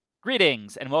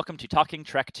Greetings, and welcome to Talking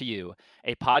Trek to You,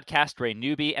 a podcast where a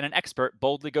newbie and an expert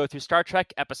boldly go through Star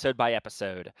Trek episode by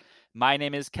episode. My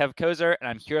name is Kev Kozer, and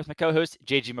I'm here with my co-host,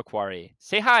 JG McQuarrie.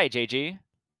 Say hi, JG.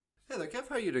 Hey there, Kev.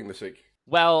 How are you doing this week?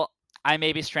 Well, I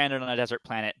may be stranded on a desert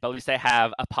planet, but at least I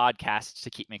have a podcast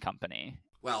to keep me company.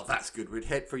 Well, that's good. We'd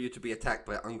hate for you to be attacked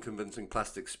by unconvincing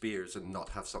plastic spears and not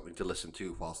have something to listen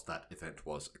to whilst that event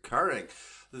was occurring.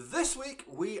 This week,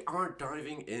 we are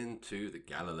diving into the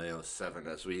Galileo 7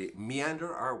 as we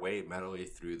meander our way merrily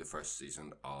through the first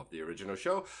season of the original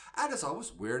show. And as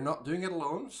always, we're not doing it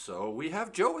alone, so we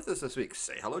have Joe with us this week.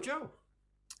 Say hello, Joe.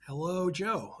 Hello,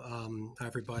 Joe. Hi,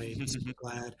 everybody. Super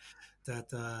glad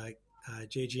that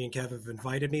JG and Kev have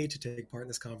invited me to take part in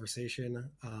this conversation.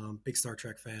 Big Star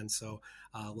Trek fan, so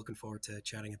looking forward to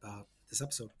chatting about this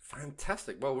episode.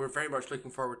 Fantastic. Well, we're very much looking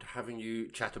forward to having you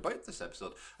chat about this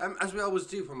episode. As we always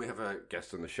do when we have a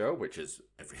guest on the show, which is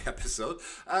every episode,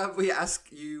 we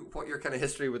ask you what your kind of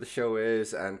history with the show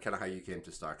is and kind of how you came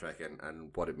to Star Trek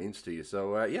and what it means to you.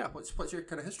 So, what's your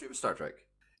kind of history with Star Trek?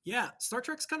 Yeah, Star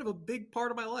Trek's kind of a big part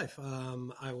of my life,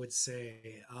 I would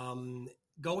say.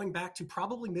 Going back to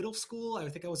probably middle school, I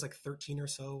think I was like 13 or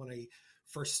so when I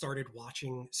first started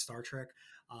watching Star Trek.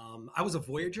 I was a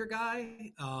Voyager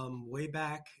guy way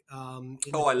back.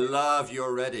 I love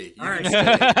You're Ready. All right.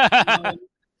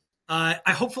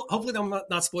 Hopefully I'm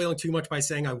not spoiling too much by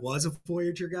saying I was a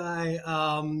Voyager guy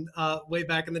way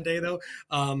back in the day, though.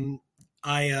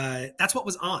 That's what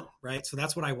was on, right? So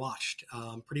that's what I watched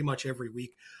pretty much every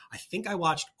week. I think I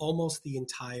watched almost the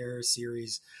entire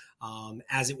series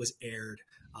as it was aired.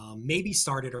 Maybe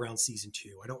started around season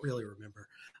 2. I don't really remember.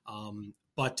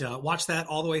 But watched that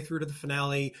all the way through to the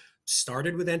finale.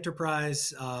 Started with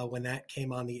Enterprise when that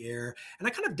came on the air. And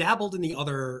I kind of dabbled in the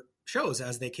other shows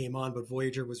as they came on, but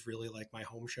Voyager was really like my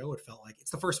home show. It felt like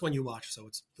it's the first one you watch, so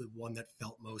it's the one that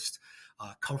felt most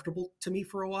comfortable to me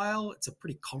for a while. It's a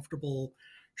pretty comfortable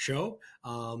show.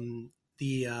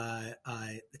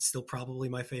 It's still probably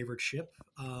my favorite ship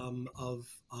of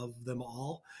them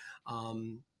all.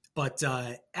 But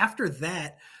after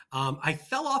that, I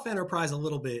fell off Enterprise a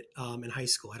little bit in high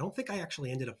school. I don't think I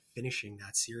actually ended up finishing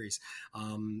that series.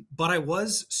 But I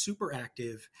was super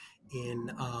active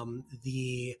in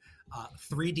the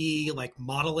 3D like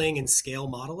modeling and scale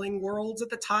modeling worlds at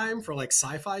the time for like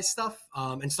sci-fi stuff.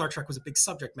 And Star Trek was a big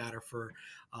subject matter for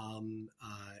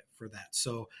that.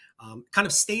 So kind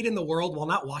of stayed in the world while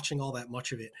not watching all that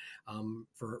much of it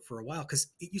for a while, because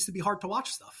it used to be hard to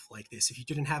watch stuff like this. If you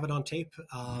didn't have it on tape,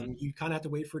 you kind of had to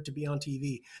wait for it to be on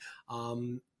TV.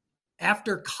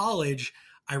 After college,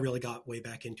 I really got way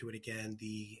back into it again.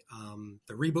 The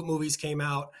reboot movies came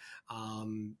out,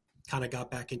 kind of got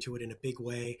back into it in a big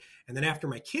way. And then after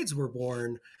my kids were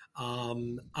born,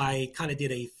 I kind of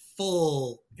did a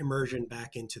full immersion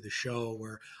back into the show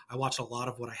where I watched a lot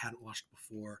of what I hadn't watched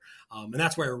before. And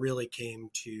that's where I really came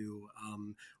to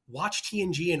watch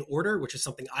TNG in order, which is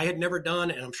something I had never done.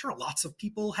 And I'm sure lots of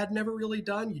people had never really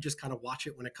done. You just kind of watch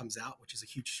it when it comes out, which is a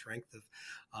huge strength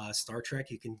of Star Trek.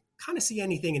 You can kind of see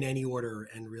anything in any order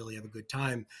and really have a good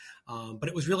time. But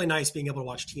it was really nice being able to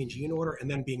watch TNG in order and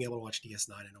then being able to watch DS9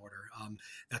 in order.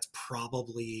 That's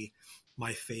probably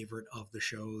my favorite of the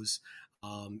shows.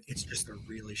 It's just a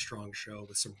really strong show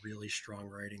with some really strong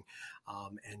writing,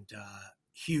 and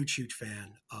huge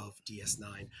fan of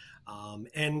DS9.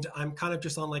 And I'm kind of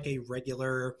just on like a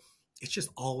regular, it's just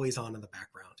always on in the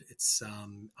background. It's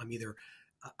I'm either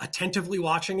attentively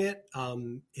watching it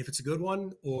if it's a good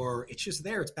one, or it's just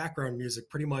there. It's background music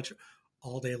pretty much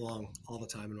all day long, all the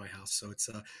time in my house. So it's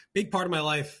a big part of my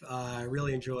life. I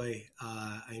really enjoy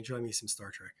me some Star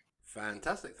Trek.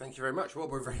 Fantastic. Thank you very much. Well,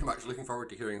 we're very much looking forward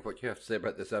to hearing what you have to say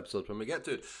about this episode when we get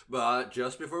to it. But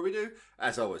just before we do,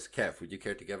 as always, Kev, would you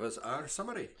care to give us our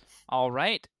summary? All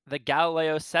right. The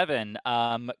Galileo 7.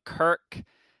 Kirk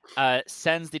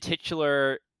sends the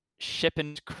titular ship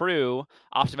and crew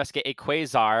off to investigate a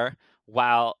quasar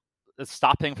while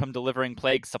stopping from delivering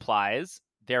plague supplies.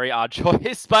 Very odd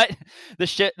choice, but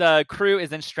the crew is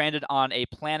then stranded on a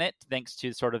planet thanks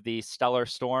to sort of the stellar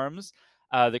storms.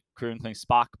 The crew including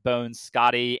Spock, Bones,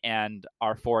 Scotty, and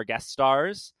our 4 guest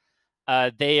stars.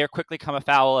 They are quickly come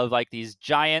afoul of like these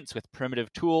giants with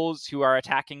primitive tools who are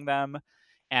attacking them,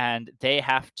 and they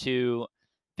have to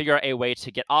figure out a way to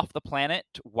get off the planet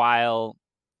while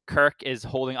Kirk is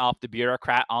holding off the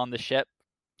bureaucrat on the ship,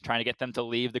 trying to get them to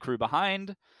leave the crew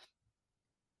behind.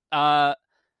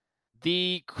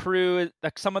 The crew,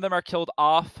 like, some of them are killed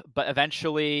off, but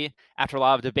eventually, after a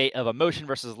lot of debate of emotion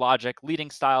versus logic,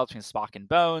 leading style between Spock and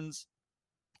Bones,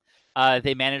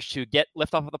 they manage to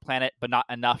lift off of the planet, but not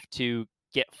enough to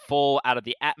get full out of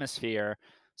the atmosphere.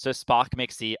 So Spock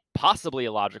makes the possibly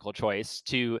illogical choice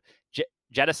to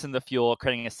jettison the fuel,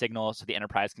 creating a signal so the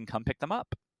Enterprise can come pick them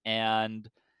up. And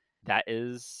that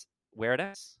is where it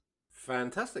is.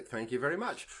 Fantastic. Thank you very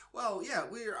much. Well, yeah,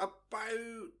 we're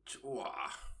about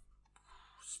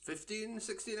 15,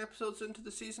 16 episodes into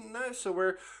the season now, so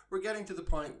we're getting to the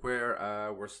point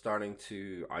where we're starting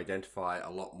to identify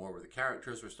a lot more with the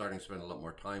characters. We're starting to spend a lot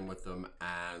more time with them,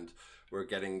 and we're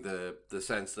getting the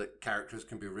sense that characters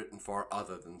can be written for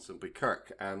other than simply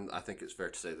Kirk. And I think it's fair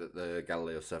to say that the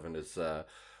Galileo 7 is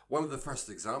one of the first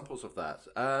examples of that.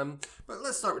 But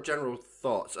let's start with general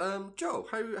thoughts. Joe,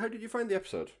 how did you find the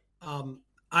episode?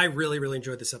 I really, really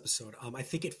enjoyed this episode. I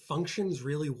think it functions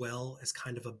really well as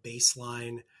kind of a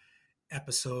baseline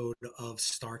episode of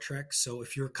Star Trek. So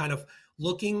if you're kind of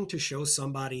looking to show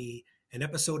somebody an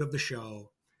episode of the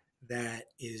show that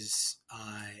is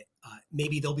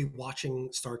maybe they'll be watching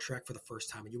Star Trek for the first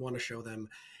time and you want to show them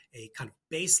a kind of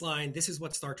baseline, this is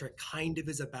what Star Trek kind of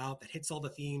is about, that hits all the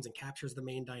themes and captures the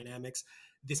main dynamics,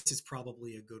 this is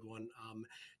probably a good one.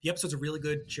 The episode's a really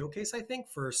good showcase, I think,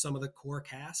 for some of the core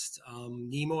cast.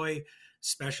 Nimoy,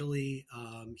 especially,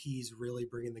 he's really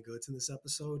bringing the goods in this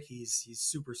episode. He's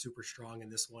super, super strong in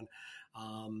this one.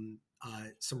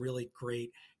 Some really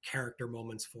great character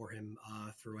moments for him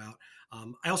throughout.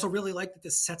 I also really like that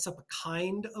this sets up a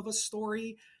kind of a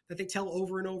story that they tell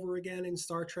over and over again in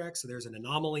Star Trek. So there's an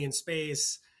anomaly in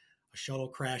space, a shuttle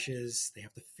crashes, they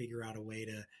have to figure out a way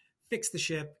to fix the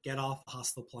ship, get off the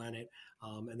hostile planet,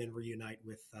 and then reunite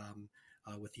with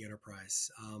the Enterprise.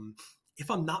 If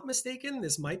I'm not mistaken,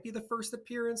 this might be the first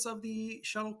appearance of the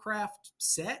shuttlecraft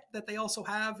set that they also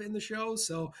have in the show.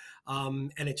 So,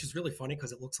 and it's just really funny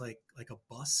because it looks like a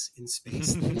bus in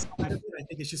space. I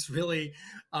think it's just really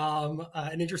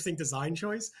an interesting design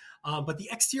choice. But the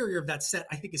exterior of that set,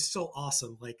 I think, is so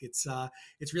awesome. Like it's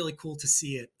really cool to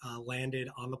see it landed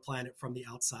on the planet from the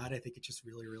outside. I think it's just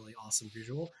really, really awesome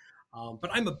visual. But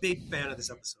I'm a big fan of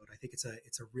this episode. I think it's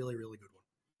a really, really good one.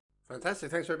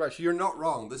 Fantastic, thanks very much. You're not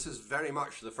wrong. This is very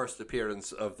much the first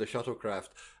appearance of the shuttlecraft,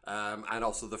 and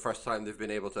also the first time they've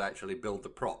been able to actually build the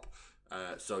prop.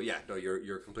 So yeah, no,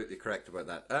 you're completely correct about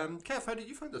that. Kev, how did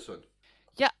you find this one?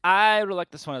 Yeah, I really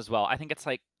like this one as well. I think it's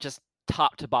like just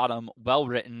top to bottom, well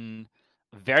written,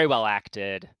 very well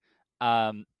acted.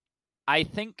 I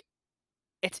think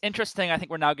it's interesting. I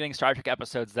think we're now getting Star Trek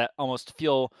episodes that almost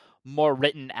feel more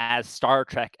written as Star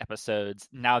Trek episodes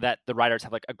now that the writers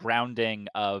have like a grounding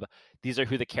of these are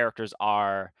who the characters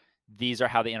are, these are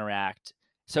how they interact.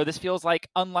 So this feels like,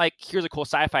 unlike here's a cool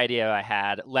sci-fi idea I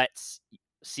had, let's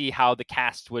see how the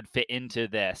cast would fit into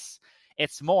this.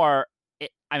 It's more,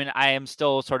 I am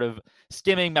still sort of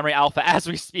skimming Memory Alpha as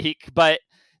we speak, but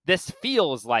this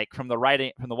feels like from the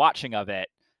writing, from the watching of it,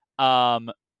 oh,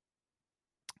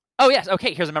 yes.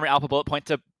 Okay, here's a Memory Alpha bullet point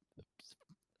to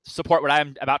support what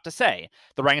I'm about to say.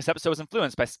 The writing of this episode was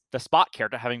influenced by the Spock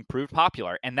character having proved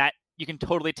popular, and that you can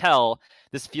totally tell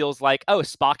this feels like, oh,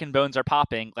 Spock and Bones are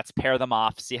popping. Let's pair them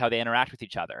off, see how they interact with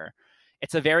each other.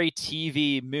 It's a very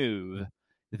TV move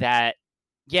that,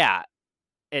 yeah,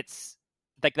 it's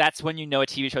like that's when you know a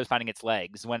TV show is finding its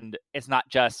legs, when it's not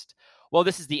just, well,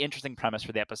 this is the interesting premise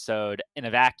for the episode in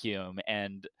a vacuum,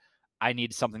 and I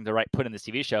need something to put in this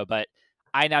TV show, but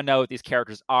I now know what these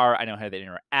characters are. I know how they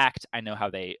interact. I know how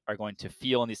they are going to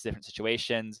feel in these different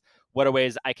situations. What are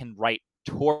ways I can write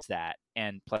towards that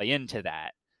and play into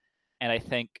that? And I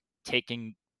think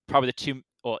taking probably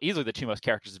easily the two most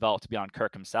characters developed beyond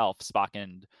Kirk himself, Spock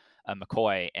and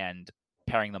McCoy, and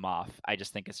pairing them off, I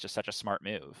just think it's just such a smart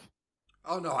move.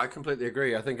 Oh, no, I completely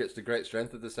agree. I think it's the great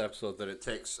strength of this episode that it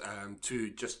takes two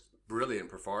just brilliant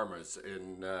performers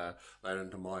in Lennon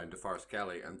DeMoy and DeForest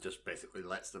Kelly and just basically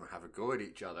lets them have a go at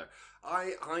each other.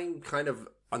 I'm kind of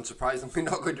unsurprisingly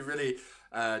not going to really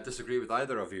disagree with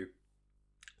either of you.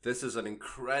 This is an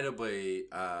incredibly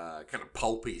kind of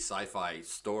pulpy sci-fi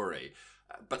story,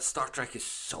 but Star Trek is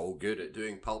so good at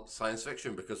doing pulp science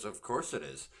fiction because of course it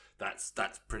is. That's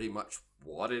pretty much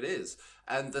what it is.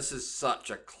 And this is such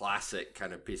a classic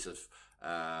kind of piece of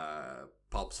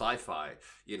pulp sci-fi.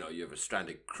 You know, you have a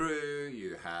stranded crew,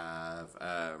 you have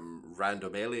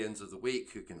random aliens of the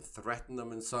week who can threaten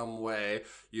them in some way,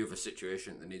 you have a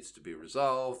situation that needs to be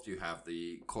resolved, you have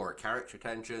the core character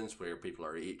tensions where people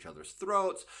are at each other's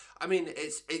throats. I mean,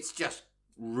 it's just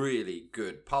really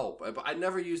good pulp. But I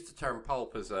never use the term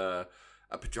pulp as a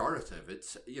pejorative.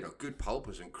 It's, you know, good pulp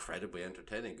is incredibly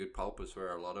entertaining. Good pulp is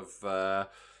where a lot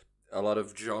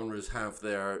of genres have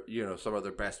their, you know, some of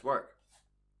their best work.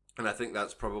 And I think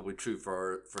that's probably true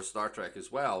for Star Trek as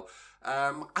well.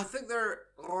 I think there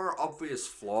are obvious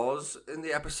flaws in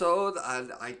the episode,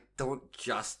 and I don't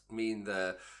just mean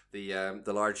the the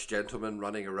large gentlemen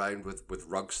running around with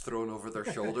rugs thrown over their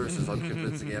shoulders as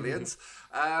unconvincing aliens.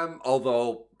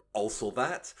 Although also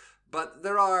that. But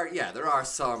there are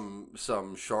some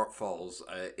shortfalls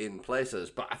in places.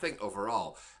 But I think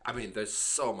overall, I mean, there's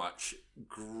so much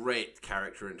great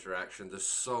character interaction. There's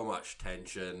so much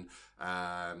tension.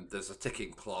 There's a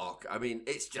ticking clock. I mean,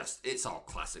 it's all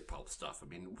classic pulp stuff. I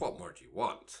mean, what more do you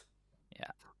want?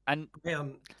 Yeah, and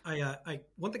I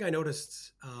one thing I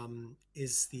noticed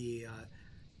is the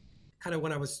kind of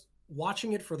when I was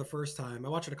watching it for the first time. I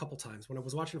watched it a couple times. When I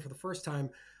was watching it for the first time,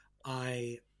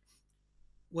 I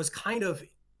was kind of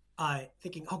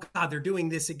thinking, oh God, they're doing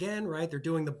this again, right? They're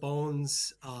doing the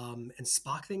Bones and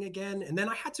Spock thing again. And then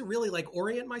I had to really like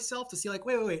orient myself to see like,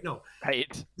 wait, no.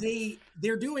 Right.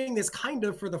 They're doing this kind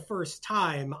of for the first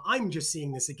time. I'm just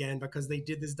seeing this again because they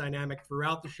did this dynamic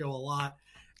throughout the show a lot.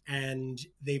 And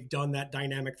they've done that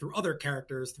dynamic through other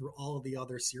characters, through all of the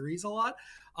other series a lot.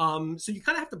 So you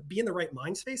kind of have to be in the right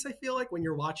mind space, I feel like, when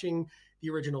you're watching the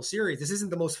original series. This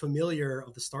isn't the most familiar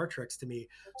of the Star Treks to me.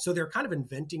 So they're kind of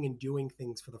inventing and doing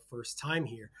things for the first time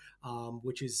here,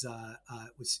 which is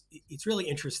it's really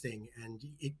interesting. And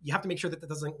you have to make sure that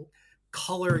doesn't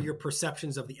color your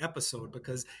perceptions of the episode,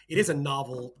 because it is a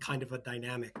novel kind of a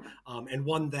dynamic, and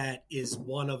one that is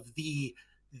one of the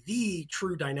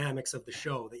true dynamics of the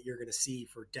show that you're going to see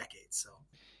for decades. So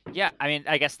yeah, I mean,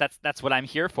 I guess that's what I'm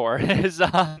here for, is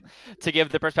to give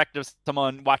the perspective of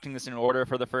someone watching this in order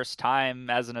for the first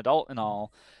time as an adult and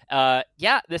all.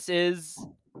 Yeah, this is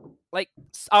like,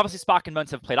 obviously Spock and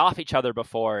Bones have played off each other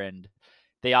before, and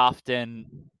they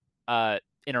often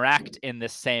interact in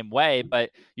this same way, but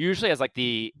usually as like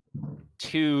the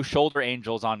two shoulder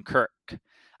angels on Kirk.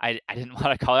 I didn't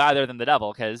want to call it either than the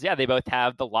devil, because yeah, they both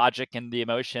have the logic and the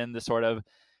emotion, the sort of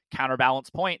counterbalance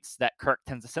points that Kirk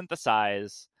tends to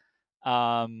synthesize.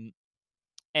 And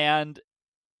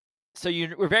so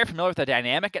we're very familiar with the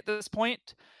dynamic at this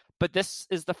point, but this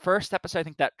is the first episode, I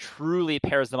think, that truly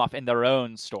pairs them off in their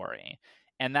own story.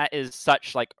 And that is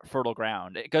such like fertile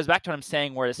ground. It goes back to what I'm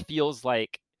saying, where this feels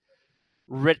like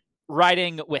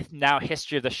writing with now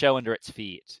history of the show under its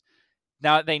feet.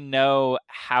 Now that they know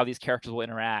how these characters will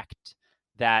interact,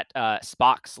 that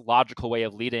Spock's logical way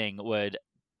of leading would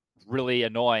really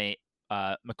annoy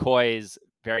McCoy's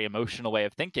very emotional way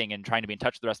of thinking and trying to be in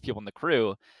touch with the rest of the people in the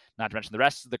crew, not to mention the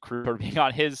rest of the crew sort of being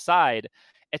on his side.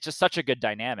 It's just such a good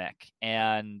dynamic,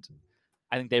 and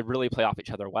I think they really play off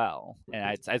each other well.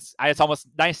 And it's almost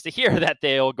nice to hear that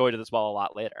they'll go to this well a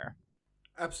lot later.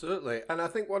 Absolutely. And I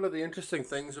think one of the interesting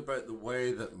things about the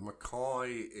way that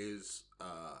McCoy is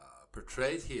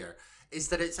portrayed here is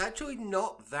that it's actually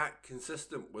not that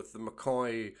consistent with the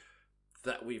McCoy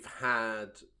that we've had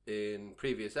in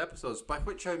previous episodes, by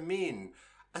which I mean,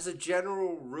 as a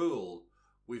general rule,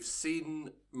 we've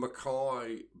seen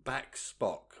McCoy back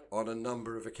Spock on a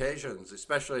number of occasions,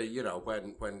 especially,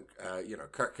 when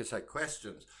Kirk has had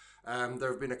questions.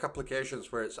 There have been a couple of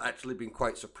occasions where it's actually been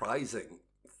quite surprising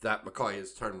that McCoy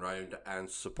has turned around and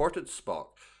supported Spock.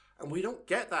 And we don't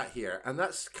get that here. And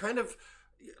that's kind of,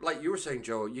 like you were saying,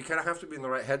 Joe, you kind of have to be in the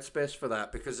right headspace for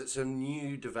that, because it's a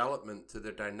new development to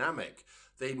their dynamic.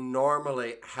 They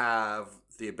normally have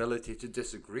the ability to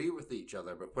disagree with each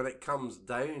other, but when it comes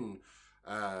down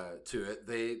to it,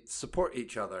 they support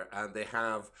each other, and they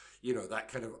have, that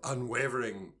kind of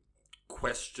unwavering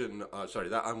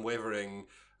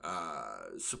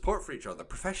support for each other,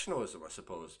 professionalism, I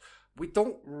suppose. We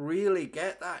don't really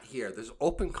get that here. There's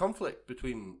open conflict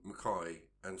between McCoy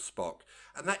and Spock,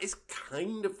 and that is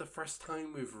kind of the first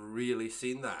time we've really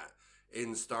seen that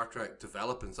in Star Trek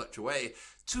develop in such a way,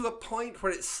 to a point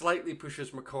where it slightly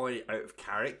pushes McCoy out of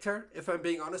character, if I'm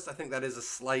being honest. I think that is a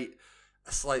slight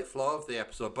flaw of the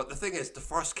episode. But the thing is,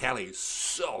 DeForest Kelley is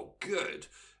so good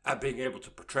at being able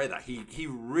to portray that. He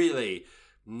really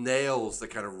nails the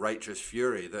kind of righteous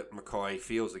fury that McCoy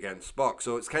feels against Spock.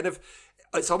 So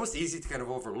it's almost easy to kind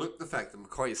of overlook the fact that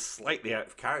McCoy is slightly out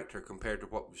of character compared to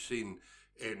what we've seen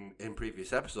in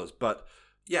previous episodes. But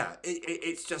yeah,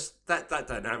 it's just that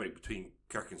dynamic between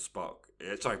Kirk and Spock,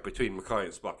 between McCoy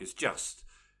and Spock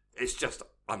it's just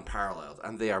unparalleled,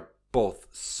 and they are both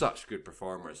such good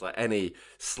performers. Like, any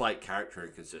slight character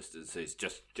inconsistencies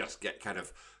just get kind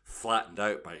of flattened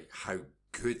out by how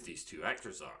good these two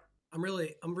actors are. I'm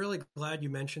really glad you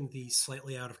mentioned the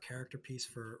slightly out of character piece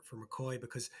for McCoy,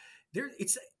 because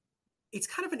it's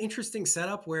kind of an interesting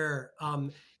setup where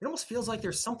it almost feels like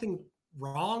there's something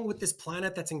wrong with this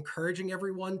planet that's encouraging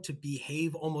everyone to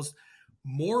behave almost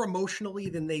more emotionally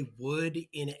than they would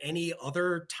in any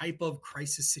other type of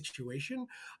crisis situation.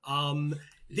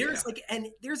 There's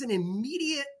an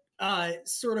immediate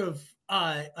sort of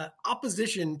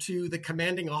opposition to the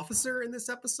commanding officer in this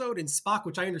episode, in Spock,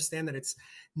 which I understand that it's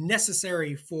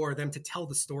necessary for them to tell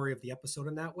the story of the episode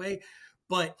in that way.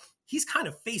 But he's kind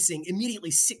of facing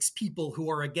immediately 6 people who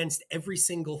are against every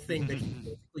single thing that he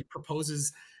basically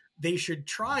proposes they should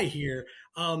try here.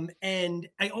 And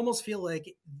I almost feel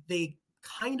like they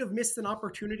kind of missed an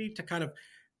opportunity to kind of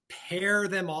pair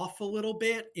them off a little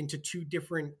bit into 2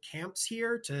 different camps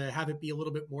here, to have it be a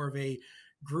little bit more of a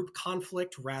group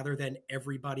conflict rather than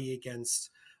everybody against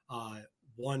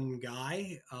one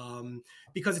guy.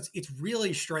 Because it's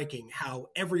really striking how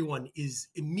everyone is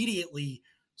immediately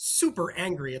super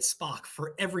angry at Spock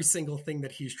for every single thing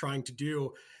that he's trying to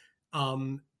do.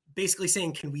 Basically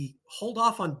saying, can we hold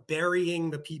off on burying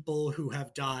the people who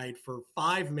have died for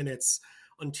 5 minutes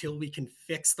until we can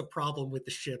fix the problem with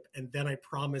the ship, and then I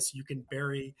promise you can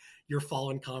bury your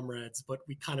fallen comrades, but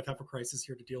we kind of have a crisis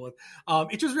here to deal with.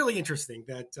 It's just really interesting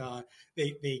that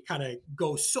they kind of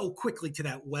go so quickly to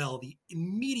that well the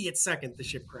immediate second the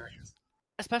ship crashes.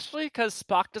 Especially because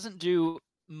Spock doesn't do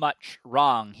much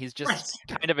wrong. He's just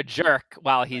kind of a jerk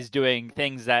while he's doing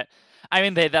things that,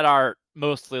 that are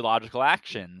mostly logical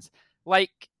actions. Like,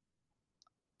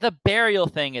 the burial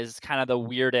thing is kind of the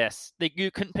weirdest.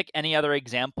 You couldn't pick any other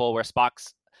example where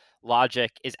Spock's logic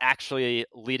is actually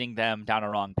leading them down a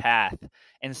wrong path.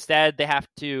 Instead, they have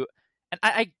to, and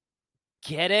I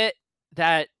get it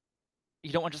that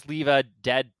you don't want to just leave a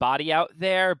dead body out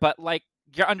there, but like,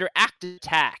 you're under active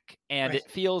attack, and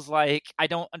it feels like I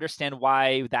don't understand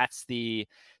why that's the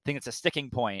thing that's a sticking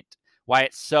point. Why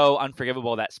it's so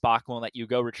unforgivable that Spock won't let you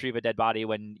go retrieve a dead body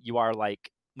when you are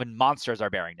when monsters are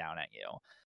bearing down at you.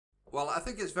 Well, I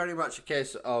think it's very much a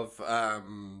case of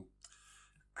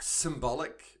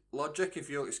symbolic logic, if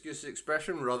you'll excuse the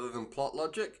expression, rather than plot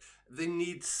logic. They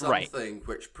need something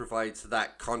which provides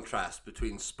that contrast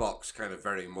between Spock's kind of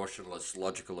very emotionless,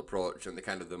 logical approach and the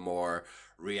kind of the more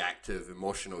reactive,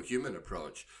 emotional human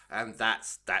approach. And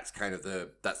that's kind of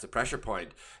the pressure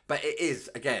point. But it is,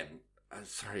 again,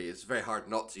 sorry, it's very hard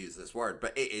not to use this word,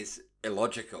 but it is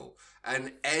illogical.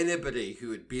 And anybody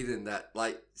who had been in that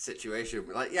situation,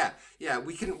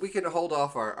 we can hold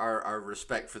off our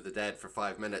respect for the dead for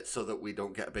 5 minutes so that we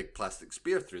don't get a big plastic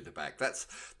spear through the back.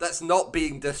 That's not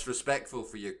being disrespectful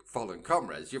for your fallen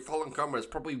comrades. Your fallen comrades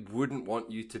probably wouldn't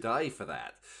want you to die for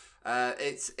that.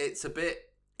 It's a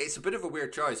bit of a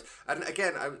weird choice. And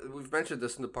again, we've mentioned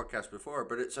this in the podcast before,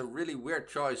 but it's a really weird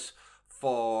choice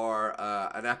for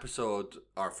an episode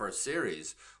or for a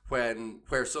series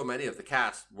where so many of the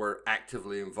cast were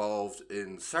actively involved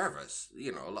in service.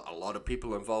 You know, a lot of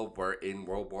people involved were in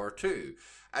World War II.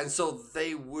 And so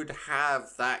they would have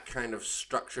that kind of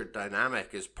structured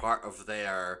dynamic as part of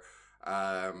their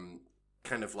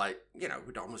kind of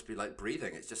would almost be like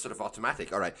breathing. It's just sort of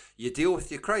automatic. All right, you deal with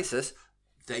your crisis,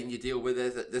 then you deal with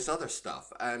this other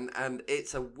stuff. And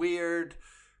it's a weird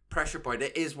pressure point.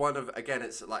 It is one of, again,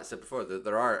 it's like I said before,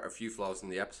 there are a few flaws in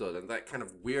the episode, and that kind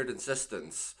of weird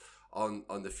insistence on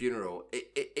the funeral,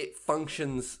 it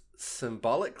functions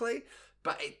symbolically,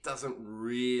 but it doesn't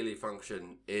really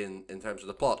function in terms of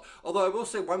the plot. Although I will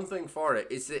say one thing for it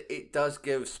is that it does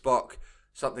give Spock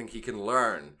something he can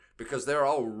learn, because they're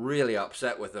all really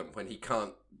upset with him when he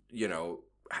can't,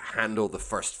 handle the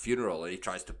first funeral, and he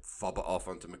tries to fob it off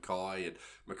onto McCoy, and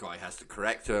McCoy has to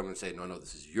correct him and say, no,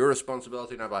 this is your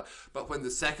responsibility. But when the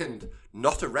second,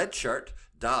 not a red shirt,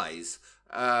 dies,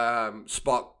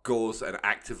 Spock goes and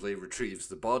actively retrieves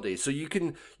the body. So you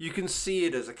can see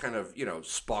it as a kind of,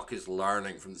 Spock is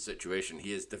learning from the situation.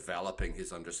 He is developing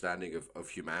his understanding of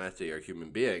humanity or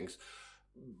human beings.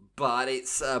 But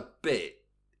it's a bit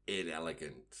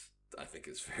inelegant, I think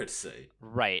it's fair to say.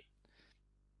 Right.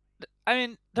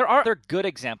 There are good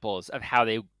examples of how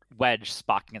they wedge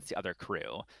Spock against the other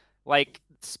crew. Like,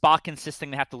 Spock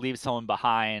insisting they have to leave someone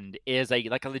behind is a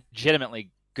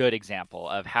legitimately good example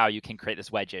of how you can create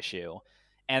this wedge issue.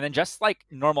 And then just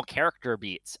normal character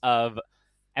beats of,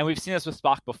 and we've seen this with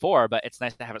Spock before, but it's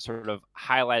nice to have it sort of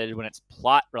highlighted when it's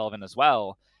plot relevant as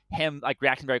well. Him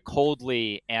reacting very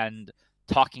coldly and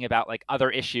talking about other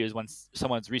issues when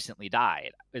someone's recently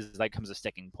died is comes a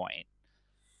sticking point.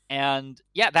 And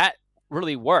yeah, that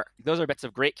really work. Those are bits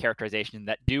of great characterization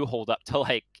that do hold up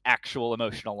to actual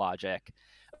emotional logic,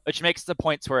 which makes the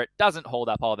points where it doesn't hold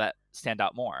up all that stand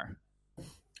out more.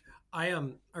 I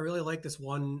really like this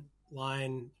one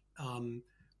line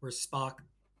where Spock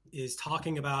is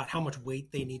talking about how much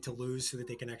weight they need to lose so that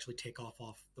they can actually take off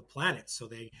the planet. So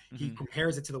he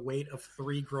compares it to the weight of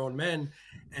 3 grown men,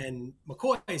 and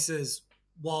McCoy says,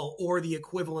 well, or the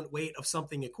equivalent weight of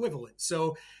something equivalent.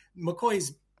 So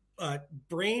McCoy's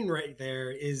brain right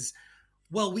there is,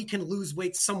 well, we can lose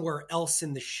weight somewhere else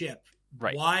in the ship.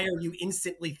 Right. Why are you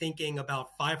instantly thinking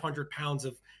about 500 pounds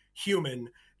of human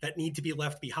that need to be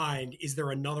left behind? Is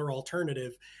there another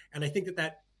alternative? And I think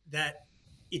that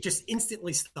it just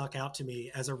instantly stuck out to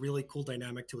me as a really cool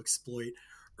dynamic to exploit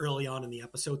early on in the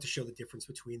episode, to show the difference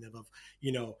between them of,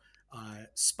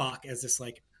 Spock as this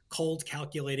like cold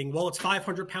calculating, well, it's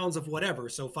 500 pounds of whatever,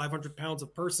 so 500 pounds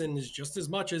of person is just as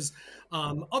much as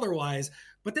otherwise.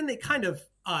 But then they kind of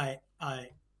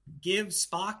give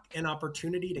Spock an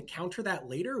opportunity to counter that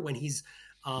later when he's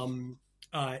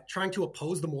trying to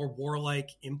oppose the more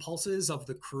warlike impulses of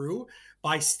the crew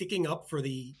by sticking up for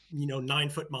the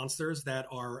 9-foot monsters that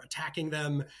are attacking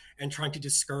them, and trying to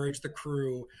discourage the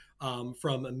crew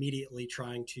from immediately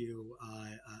trying to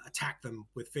attack them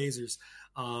with phasers.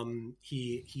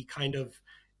 He kind of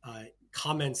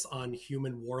comments on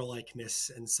human warlikeness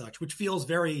and such, which feels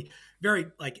very, very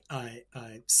like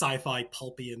sci-fi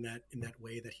pulpy in that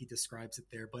way that he describes it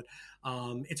there. But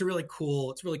it's a really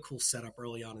cool setup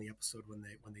early on in the episode when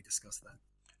they discuss that.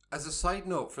 As a side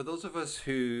note, for those of us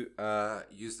who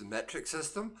use the metric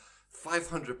system,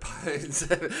 500 pounds,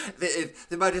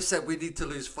 they might have said we need to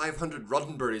lose 500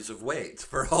 Roddenberries of weight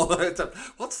for all that time.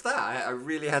 What's that? I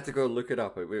really had to go look it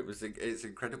up. It's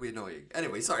incredibly annoying.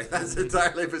 Anyway, sorry, that's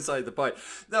entirely beside the point.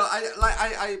 No,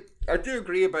 I do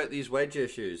agree about these wedge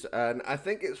issues, and I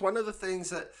think it's one of the things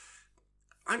that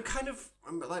I'm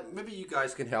like, maybe you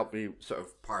guys can help me sort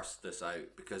of parse this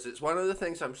out, because it's one of the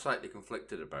things I'm slightly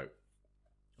conflicted about.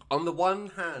 On the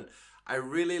one hand, I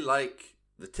really like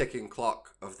the ticking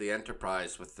clock of the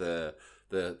Enterprise with the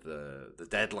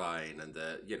deadline and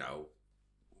the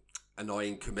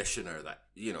annoying commissioner that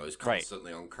is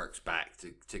constantly on Kirk's back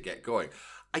to get going.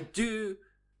 I do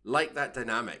like that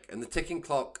dynamic, and the ticking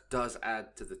clock does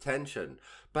add to the tension.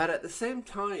 But at the same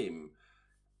time,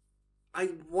 I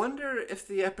wonder if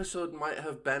the episode might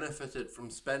have benefited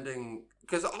from spending,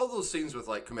 because all those scenes with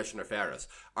like Commissioner Ferris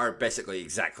are basically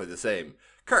exactly the same.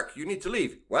 Kirk, you need to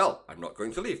leave. Well, I'm not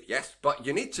going to leave. Yes, but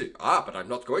you need to. Ah, but I'm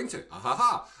not going to. Ah ha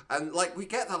ha. And like we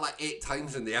get that like 8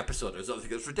 times in the episode or something.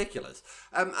 It's ridiculous.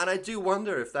 And I do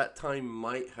wonder if that time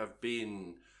might have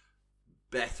been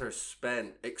better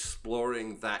spent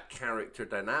exploring that character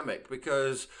dynamic,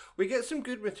 because we get some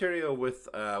good material with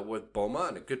Boma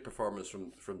and a good performance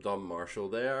from Don Marshall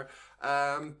there,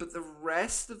 but the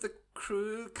rest of the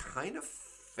crew kind of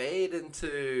fade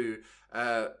into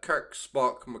Kirk,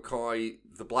 Spock, McCoy,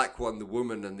 the Black One, the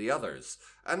Woman, and the others.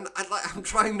 And I'm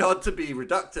trying not to be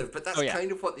reductive, but that's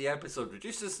kind of what the episode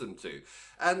reduces them to.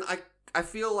 And I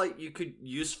feel like you could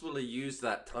usefully use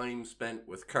that time spent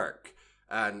with Kirk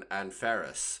and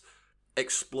Ferris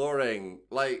exploring,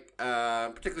 like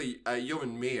particularly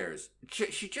Yeoman Mears.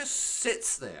 She just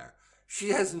sits there. She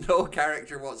has no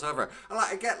character whatsoever. And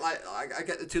I get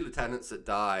the 2 lieutenants that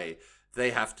die.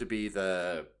 They have to be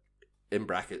the, in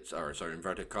brackets, or sorry,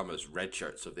 inverted commas, red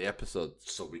shirts of the episode,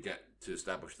 so we get to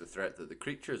establish the threat that the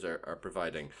creatures are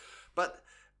providing. But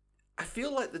I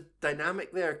feel like the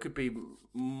dynamic there could be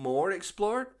more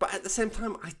explored, but at the same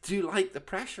time, I do like the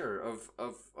pressure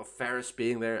of Ferris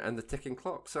being there and the ticking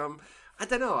clock. So I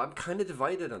don't know. I'm kind of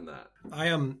divided on that. I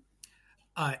am.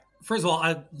 First of all,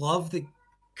 I love the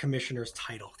commissioner's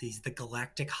title. He's the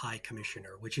Galactic High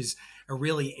Commissioner, which is a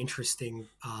really interesting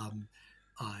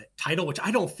title, which I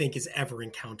don't think is ever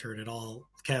encountered at all.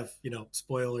 Kev,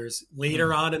 spoilers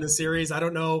later on in the series. I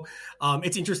don't know.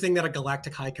 It's interesting that a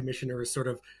Galactic High Commissioner is sort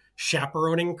of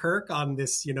chaperoning Kirk on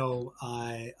this,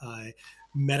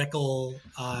 medical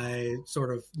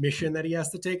sort of mission that he has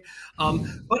to take.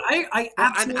 But I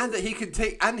absolutely, and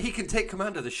that he can take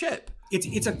command of the ship.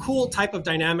 It's a cool type of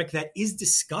dynamic that is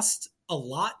discussed a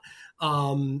lot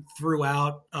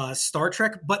throughout Star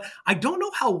Trek, but I don't know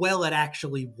how well it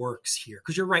actually works here,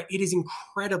 because you're right, it is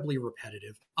incredibly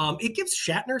repetitive. It gives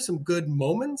Shatner some good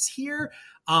moments here.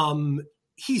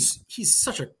 He's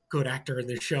such a good actor in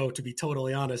this show, to be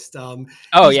totally honest.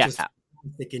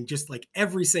 Just like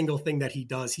every single thing that he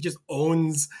does, he just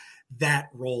owns that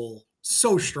role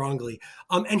so strongly.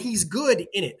 And he's good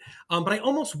in it. But I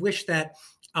almost wish that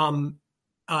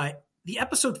the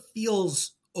episode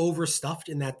feels overstuffed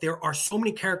in that there are so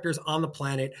many characters on the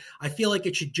planet. I feel like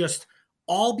it should just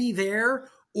all be there,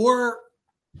 or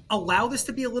allow this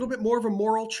to be a little bit more of a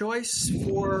moral choice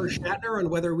for Shatner on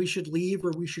whether we should leave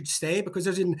or we should stay, because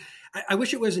I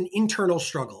wish it was an internal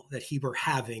struggle that he were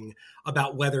having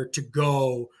about whether to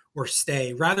go or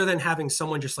stay, rather than having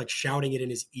someone just like shouting it in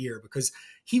his ear, because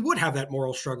he would have that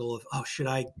moral struggle of, oh, should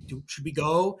we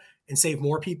go and save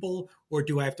more people, or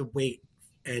do I have to wait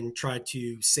and try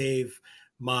to save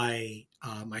my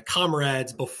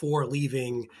comrades before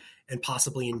leaving and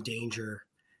possibly endanger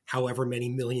however many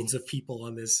millions of people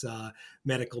on this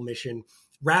medical mission,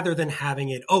 rather than having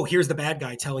it, oh, here's the bad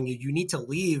guy telling you, you need to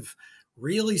leave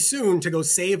really soon to go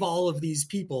save all of these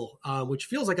people, which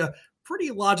feels like a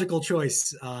pretty logical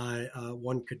choice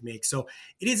one could make. So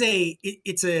it is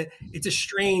it's a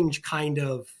strange kind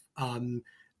of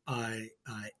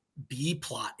B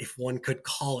plot, if one could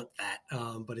call it that.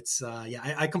 But it's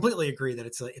I completely agree that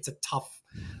it's a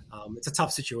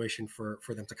tough situation for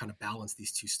them to kind of balance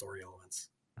these two story elements.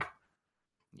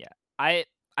 Yeah, I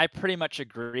pretty much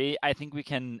agree. I think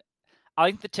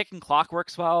the ticking clock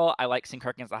works well. I like seeing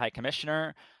Kirk as the High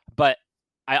Commissioner, but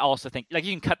I also think like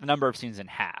you can cut the number of scenes in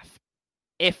half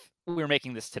if we were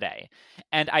making this today.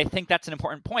 And I think that's an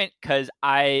important point because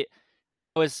I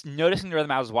was noticing the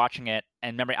rhythm I was watching it,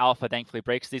 and Memory Alpha thankfully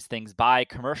breaks these things by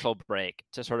commercial break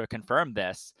to sort of confirm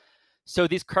this. So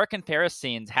these Kirk and Ferris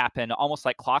scenes happen almost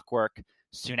like clockwork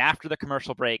soon after the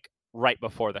commercial break, right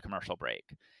before the commercial break.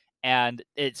 And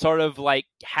it sort of like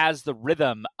has the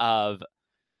rhythm of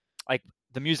like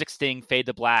the music sting fade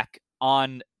to black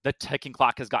on the ticking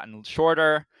clock has gotten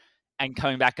shorter and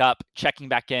coming back up, checking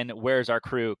back in, where's our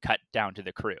crew, cut down to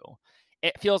the crew.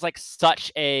 It feels like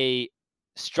such a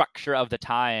structure of the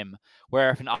time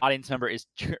where if an audience member is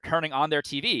turning on their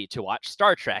TV to watch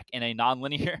Star Trek in a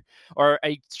non-linear or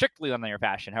a strictly linear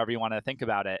fashion, however you want to think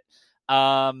about it,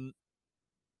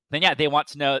 then yeah, they want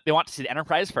to see the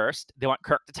Enterprise first. They want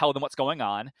Kirk to tell them what's going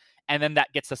on, and then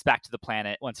that gets us back to the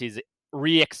planet. Once he's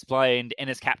re-explained in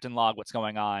his captain log what's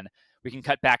going on, we can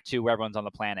cut back to where everyone's on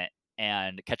the planet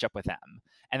and catch up with them.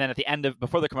 And then at the end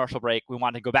before the commercial break, we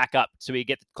want to go back up so we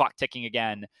get the clock ticking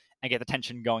again and get the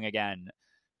tension going again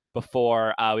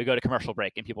before we go to commercial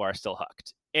break and people are still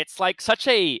hooked. It's like such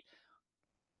a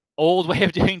old way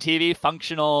of doing TV,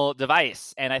 functional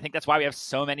device, and I think that's why we have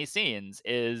so many scenes.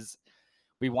 Is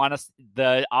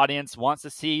the audience wants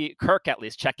to see Kirk at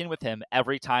least check in with him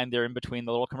every time they're in between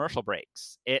the little commercial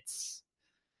breaks.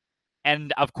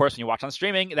 And of course, when you watch on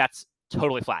streaming, that's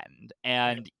totally flattened,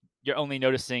 and you're only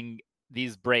noticing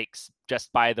these breaks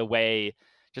just by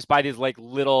these like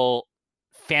little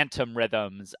phantom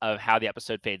rhythms of how the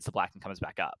episode fades to black and comes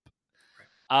back up.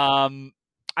 I mean,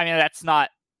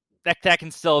 that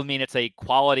can still mean it's a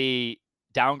quality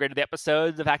downgrade of the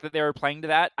episode, the fact that they were playing to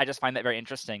that. I just find that very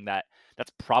interesting that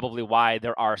that's probably why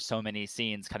there are so many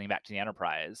scenes cutting back to the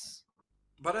Enterprise.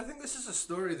 But I think this is a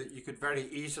story that you could very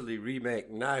easily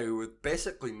remake now with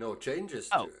basically no changes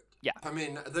to it. Yeah. I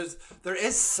mean, there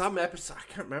is some episode,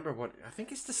 I can't remember what, I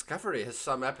think it's Discovery has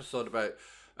some episode about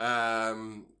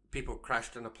people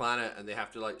crashed on a planet and they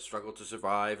have to like struggle to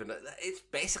survive, and it's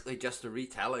basically just a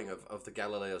retelling of the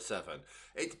Galileo 7.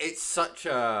 It's such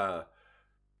a,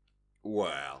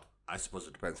 well, I suppose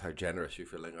it depends how generous you're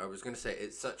feeling. I was going to say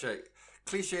it's such a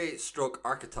cliche stroke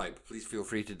archetype. Please feel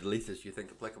free to delete as you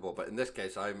think applicable, but in this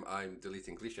case I'm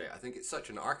deleting cliche. I think it's such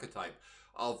an archetype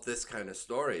of this kind of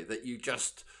story that you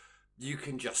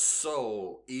can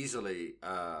so easily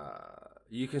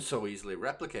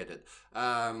replicate it.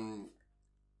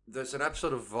 There's an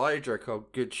episode of Voyager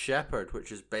called Good Shepherd,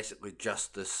 which is basically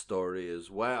just this story as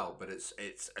well, but it's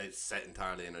set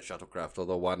entirely in a shuttlecraft,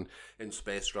 although one in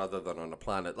space rather than on a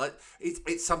planet. Like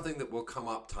it's something that will come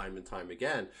up time and time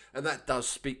again, and that does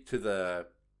speak to the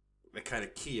kind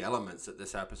of key elements that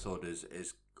this episode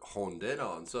is honed in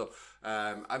on. So,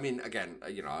 I mean, again,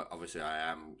 obviously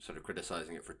I am sort of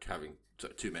criticizing it for having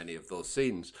sort of too many of those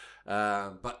scenes,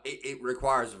 but it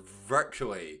requires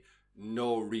virtually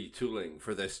no retooling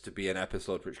for this to be an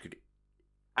episode which could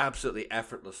absolutely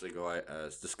effortlessly go out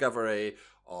as Discovery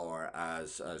or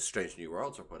as Strange New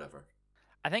Worlds or whatever.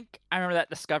 I think I remember that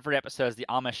Discovery episode as the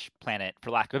Amish planet,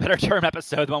 for lack of a better term,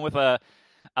 episode, the one with a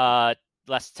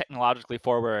less technologically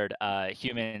forward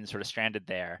human sort of stranded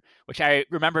there, which I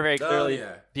remember very clearly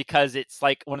because it's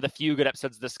like one of the few good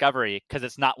episodes of Discovery, because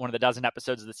it's not one of the dozen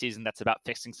episodes of the season that's about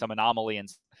fixing some anomaly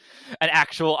and an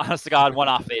actual, honest to God,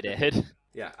 one-off they did.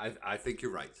 Yeah, I think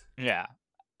you're right. Yeah.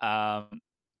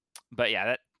 But yeah,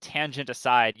 that tangent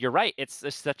aside, you're right. It's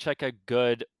such like a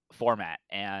good format.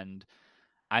 And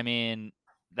I mean,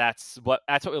 that's what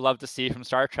we love to see from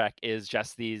Star Trek, is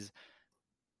just these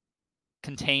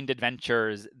contained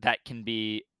adventures that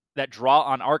draw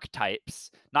on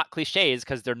archetypes, not cliches,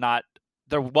 because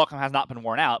their welcome has not been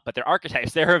worn out, but they're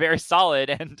archetypes. They're very solid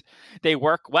and they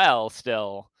work well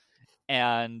still.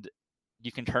 And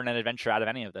you can turn an adventure out of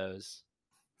any of those.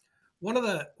 One of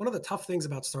the tough things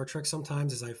about Star Trek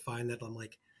sometimes is I find that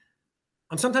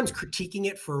I'm sometimes critiquing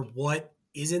it for what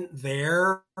isn't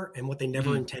there and what they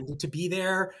never intended to be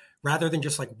there, rather than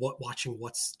just like watching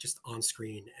what's just on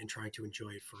screen and trying to enjoy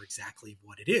it for exactly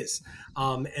what it is.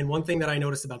 And one thing that I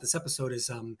noticed about this episode is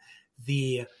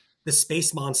the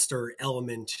space monster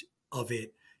element of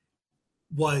it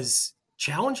was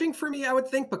challenging for me, I would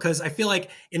think, because I feel like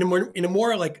in a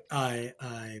more like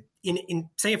in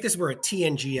say if this were a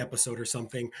TNG episode or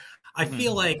something, I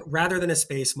feel like rather than a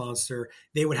space monster,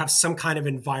 they would have some kind of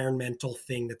environmental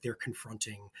thing that they're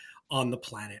confronting on the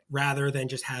planet, rather than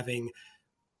just having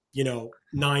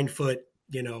 9-foot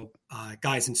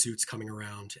guys in suits coming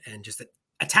around and just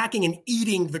attacking and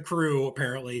eating the crew.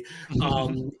 Apparently,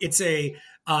 it's a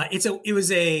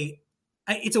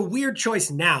weird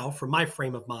choice now from my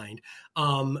frame of mind,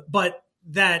 but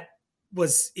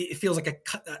it feels like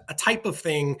a type of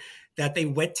thing that they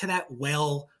went to that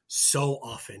well so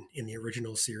often in the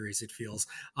original series. It feels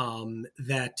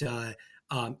that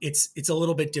it's a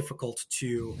little bit difficult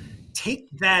to take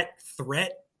that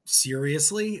threat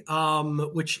seriously,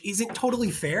 which isn't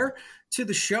totally fair to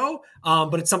the show,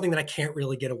 but it's something that I can't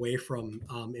really get away from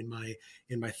in my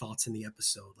thoughts in the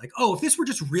episode. Like, oh, if this were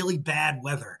just really bad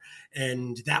weather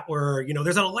and that were,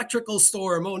 there's an electrical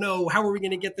storm. Oh no, how are we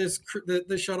going to get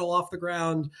the shuttle off the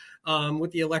ground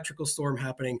with the electrical storm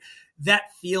happening? That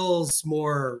feels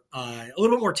more a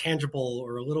little bit more tangible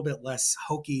or a little bit less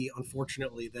hokey,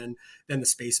 unfortunately, than the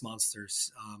space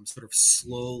monsters sort of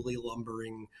slowly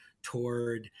lumbering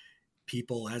toward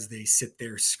people as they sit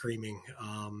there screaming.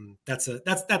 That's a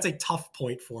tough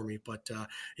point for me, but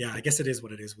yeah, I guess it is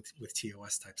what it is with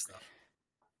TOS type stuff.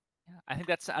 Yeah, I think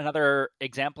that's another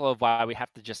example of why we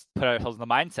have to just put ourselves in the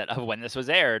mindset of when this was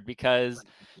aired, because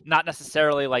not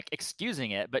necessarily like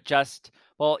excusing it, but just,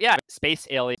 well, yeah, space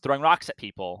aliens throwing rocks at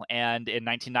people, and in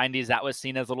 1990s that was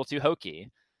seen as a little too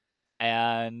hokey,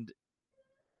 and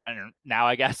now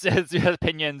I guess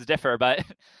opinions differ, but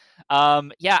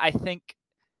yeah, I think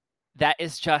that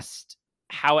is just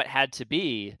how it had to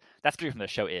be. That's true from the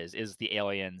show is the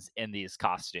aliens in these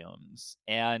costumes.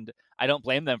 And I don't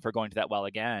blame them for going to that well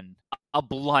again. A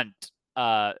blunt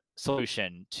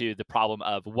solution to the problem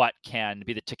of what can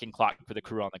be the ticking clock for the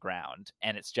crew on the ground.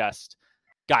 And it's just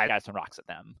guys some rocks at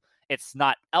them. It's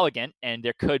not elegant, and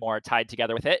there could be more tied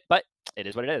together with it, but it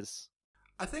is what it is.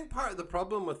 I think part of the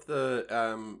problem with the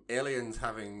aliens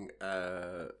having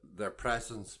their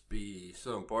presence be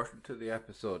so important to the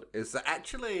episode is that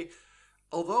actually,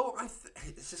 although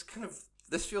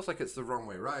this feels like it's the wrong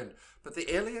way around, but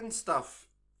the alien stuff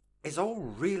is all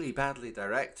really badly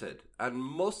directed, and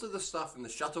most of the stuff in the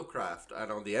shuttlecraft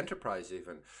and on the Enterprise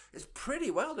even is pretty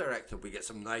well directed. We get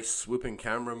some nice swooping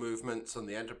camera movements on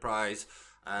the Enterprise.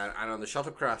 And on the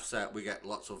shuttlecraft set, we get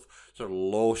lots of sort of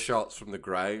low shots from the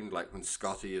ground, like when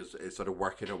Scotty is sort of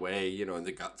working away, in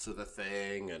the guts of the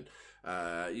thing, and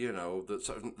the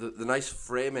sort of the nice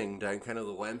framing down kind of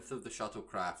the length of the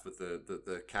shuttlecraft with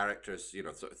the characters,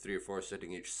 sort of 3 or 4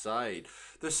 sitting each side.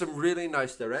 There's some really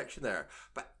nice direction there,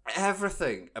 but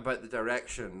everything about the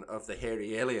direction of the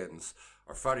hairy aliens,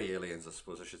 or furry aliens, I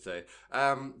suppose I should say,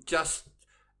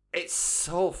 it's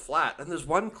so flat. And there's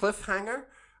one cliffhanger,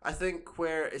 I think,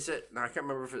 where is it? Now I can't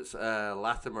remember if it's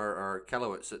Latimer or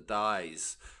Kelowitz that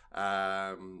dies.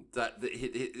 That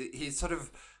he sort of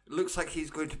looks like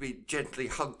he's going to be gently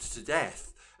hugged to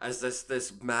death as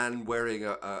this man wearing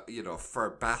a fur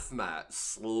bath mat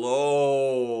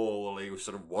slowly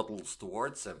sort of waddles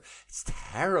towards him. It's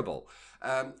terrible.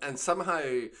 And somehow,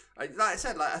 I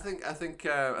think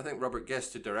Robert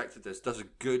Guest, who directed this, does a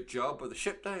good job of the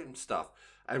ship down stuff,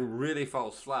 and really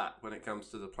falls flat when it comes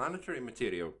to the planetary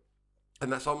material.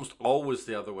 And that's almost always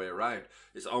the other way around.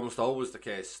 It's almost always the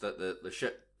case that the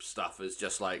ship stuff is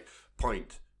just like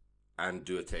point and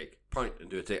do a take, point and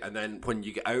do a take, and then when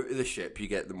you get out of the ship, you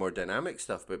get the more dynamic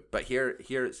stuff. But here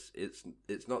it's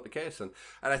not the case, and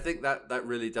I think that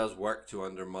really does work to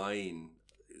undermine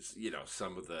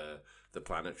some of the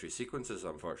planetary sequences,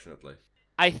 unfortunately.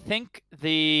 I think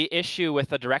the issue with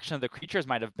the direction of the creatures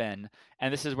might have been,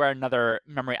 and this is where another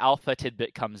Memory Alpha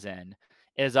tidbit comes in,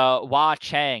 is Hua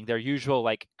Chang, their usual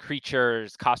like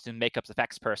creatures, costume, makeups,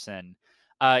 effects person.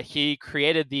 He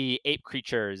created the ape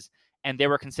creatures, and they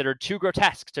were considered too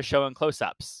grotesque to show in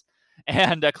close-ups.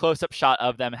 And a close-up shot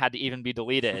of them had to even be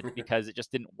deleted because it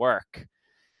just didn't work.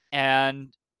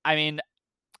 And I mean,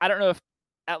 I don't know if,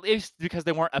 at least because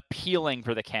they weren't appealing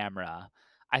for the camera,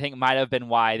 I think might have been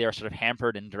why they were sort of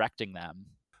hampered in directing them.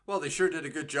 Well, they sure did a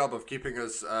good job of keeping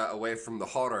us away from the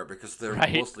horror, because they're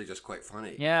mostly just quite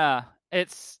funny. Yeah,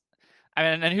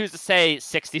 and who's to say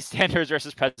 60s standards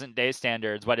versus present day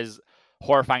standards? What is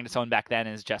horrifying to someone back then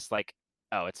is just like,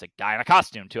 oh, it's a guy in a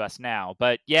costume to us now.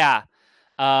 But yeah,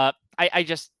 I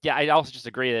also just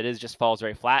agree that it just falls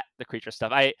very flat, the creature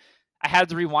stuff. I had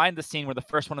to rewind the scene where the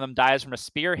first one of them dies from a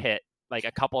spear hit like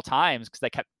a couple times because I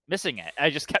kept missing it. I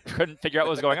just couldn't figure out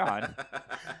what was going on.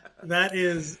 That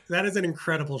is an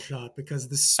incredible shot because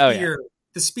the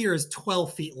spear is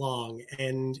 12 feet long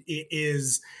and it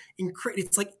is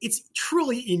it's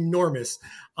truly enormous.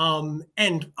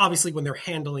 And obviously when they're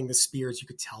handling the spears, you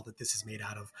could tell that this is made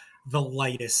out of the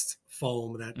lightest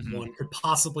foam that one could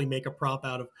possibly make a prop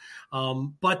out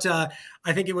of. But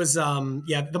I think it was,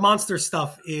 the monster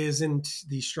stuff isn't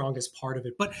the strongest part of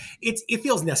it, but it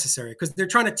feels necessary because they're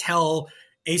trying to tell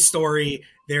a story.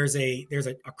 There's a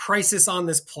crisis on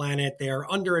this planet. They are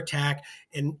under attack,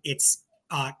 and it's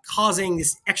causing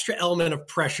this extra element of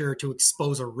pressure to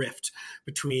expose a rift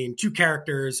between two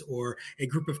characters or a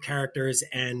group of characters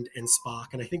and Spock.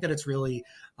 And I think that it's really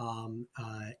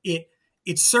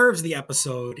it serves the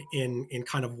episode in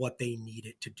kind of what they need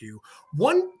it to do.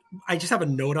 I just have a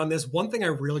note on this. One thing I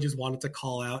really just wanted to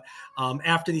call out,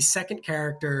 after the second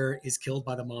character is killed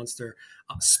by the monster,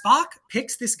 Spock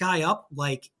picks this guy up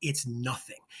like it's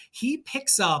nothing. He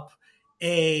picks up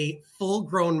a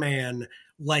full-grown man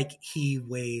like he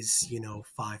weighs,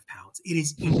 5 pounds. It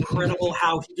is incredible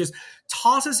how he just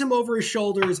tosses him over his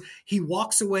shoulders. He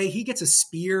walks away. He gets a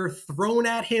spear thrown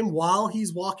at him while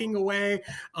he's walking away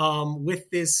with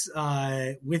this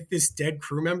dead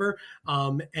crew member.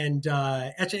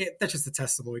 Actually, that's just a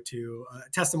testimony to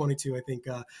I think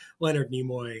Leonard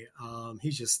Nimoy.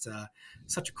 He's just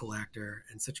such a cool actor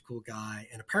and such a cool guy,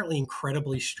 and apparently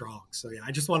incredibly strong. So yeah,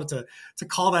 I just wanted to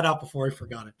call that out before I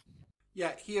forgot it.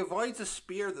 Yeah, he avoids a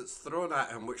spear that's thrown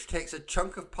at him, which takes a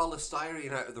chunk of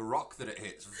polystyrene out of the rock that it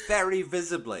hits, very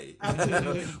visibly.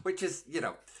 Which is,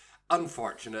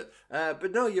 unfortunate.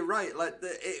 But no, you're right. Like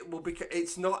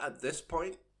it's not at this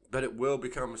point, but it will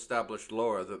become established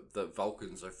lore that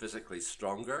Vulcans are physically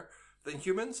stronger than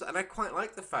humans, and I quite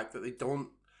like the fact that they don't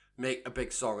make a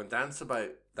big song and dance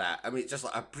about that. I mean,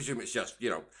 I presume it's just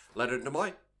Leonard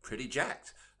Nimoy, pretty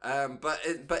jacked. But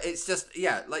it's just,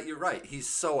 like you're right. He's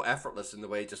so effortless in the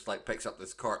way he just like picks up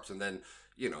this corpse and then,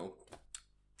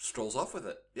 strolls off with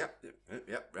it.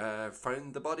 Yep.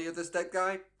 Found the body of this dead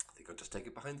guy. I think I'll just take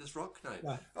it behind this rock now.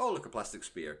 Yeah. Oh, look, a plastic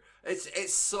spear.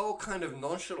 It's so kind of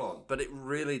nonchalant, but it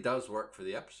really does work for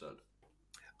the episode.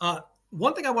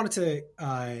 One thing I wanted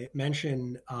to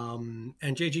mention, and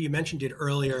JG, you mentioned it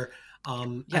earlier.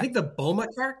 I think the Boma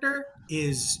character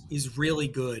is really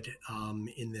good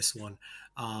in this one.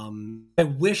 I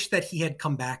wish that he had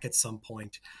come back at some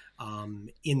point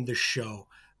in the show,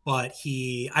 but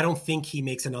I don't think he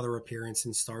makes another appearance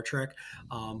in Star Trek.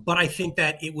 But I think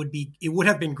that it would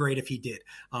have been great if he did,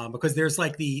 because there's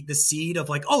like the seed of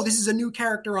like, oh, this is a new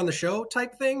character on the show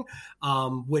type thing,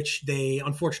 which they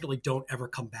unfortunately don't ever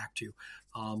come back to.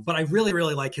 But I really,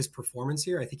 really like his performance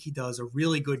here. I think he does a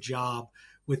really good job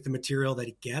with the material that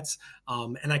he gets.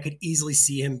 And I could easily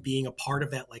see him being a part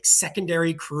of that like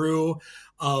secondary crew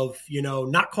of,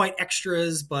 not quite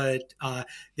extras, but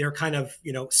they're kind of,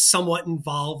 somewhat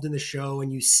involved in the show,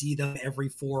 and you see them every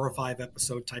 4 or 5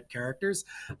 episode type characters.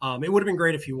 It would have been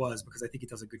great if he was, because I think he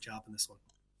does a good job in this one.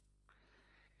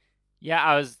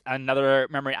 Yeah, another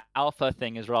Memory Alpha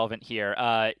thing is relevant here.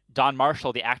 Don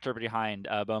Marshall, the actor behind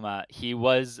Boma,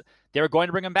 they were going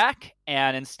to bring him back,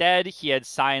 and instead he had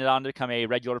signed on to become a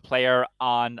regular player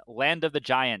on Land of the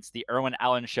Giants, the Irwin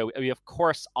Allen show we of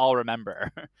course all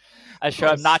remember. A show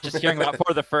I'm not just hearing about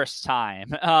for the first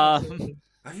time. Have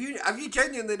you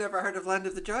genuinely never heard of Land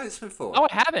of the Giants before? Oh,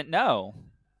 I haven't, no.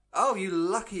 Oh, you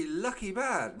lucky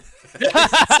man.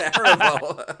 It's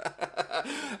terrible.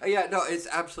 Yeah, no, it's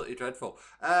absolutely dreadful.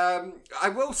 I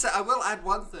will add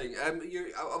one thing.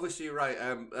 You're right.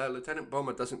 Lieutenant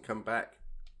Boma doesn't come back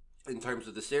in terms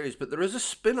of the series, but there is a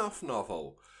spin-off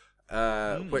novel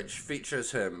which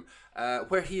features him,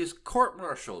 where he is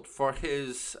court-martialed for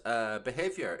his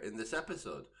behavior in this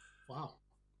episode. Wow.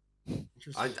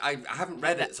 I haven't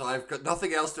read it, so I've got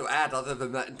nothing else to add other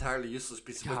than that entirely useless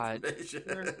piece of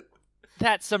information.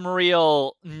 That's some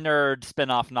real nerd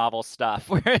spin-off novel stuff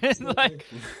where it's like,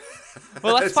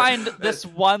 well, let's find this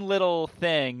one little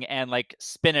thing and like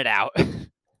spin it out.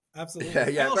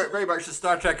 Absolutely. Yeah, very much the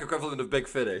Star Trek equivalent of Big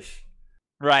Finish.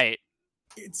 Right.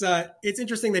 It's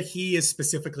interesting that he is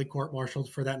specifically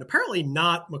court-martialed for that, and apparently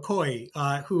not McCoy,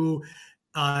 who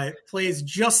plays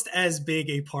just as big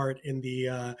a part in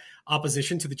the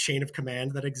opposition to the chain of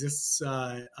command that exists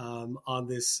on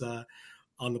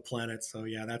the planet. So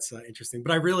yeah, that's interesting.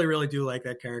 But I really, really do like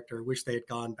that character. Wish they had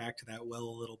gone back to that well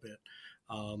a little bit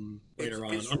later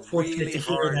on. It's really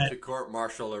hard to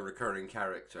court-martial a recurring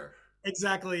character.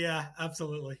 Exactly. Yeah,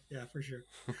 absolutely. Yeah, for sure.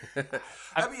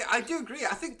 I mean, I do agree.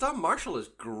 I think Don Marshall is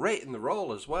great in the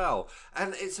role as well.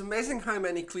 And it's amazing how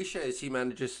many cliches he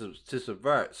manages to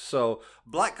subvert. So,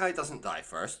 Black Guy doesn't die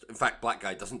first. In fact, Black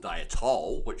Guy doesn't die at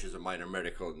all, which is a minor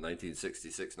miracle in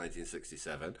 1966,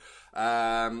 1967.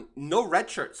 No red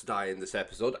shirts die in this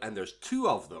episode, and there's two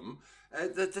of them.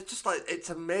 They're just like, it's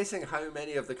amazing how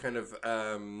many of the kind of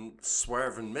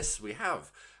swerve and miss we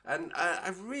have. And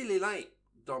I really like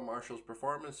Don Marshall's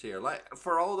performance here. Like,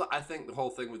 for all that, I think the whole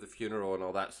thing with the funeral and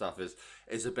all that stuff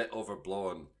is a bit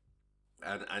overblown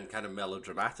and kind of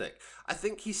melodramatic. I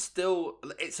think he's still,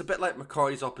 it's a bit like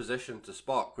McCoy's opposition to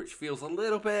Spock, which feels a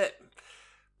little bit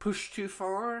pushed too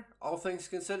far, all things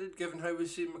considered, given how we've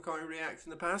seen McCoy react in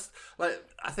the past. Like,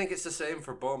 I think it's the same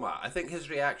for Beaumont. I think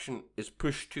his reaction is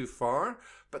pushed too far,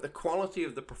 but the quality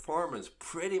of the performance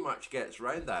pretty much gets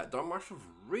around that. Don Marshall's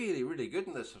really, really good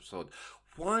in this episode.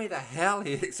 Why the hell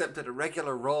he accepted a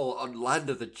regular role on Land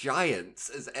of the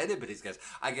Giants is anybody's guess.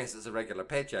 I guess it's a regular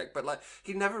paycheck, but like,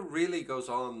 he never really goes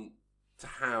on to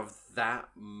have that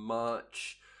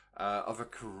much of a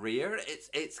career.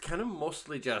 It's kind of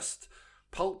mostly just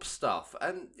pulp stuff,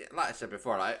 and like I said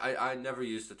before, I never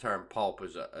use the term pulp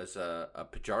as a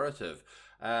pejorative,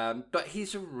 but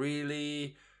he's a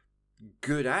really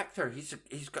good actor.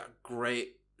 He's got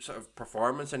great sort of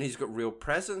performance, and he's got real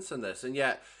presence in this. And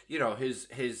yet, you know, his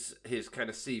kind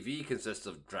of CV consists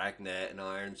of Dragnet and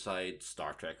Ironside,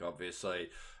 Star Trek, obviously,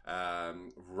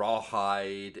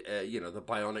 Rawhide, you know, The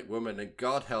Bionic Woman, and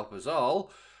God help us all,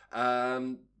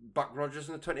 Buck Rogers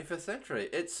in the 25th Century.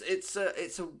 It's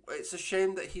a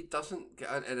shame that he doesn't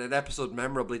get in an episode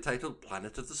memorably titled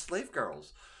Planet of the Slave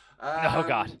Girls. Oh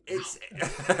God! It's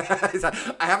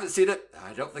I haven't seen it.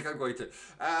 I don't think I'm going to.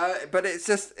 But it's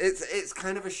just it's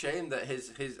kind of a shame that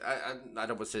his I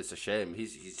don't want to say it's a shame.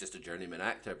 He's just a journeyman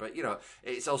actor. But you know,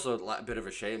 it's also a bit of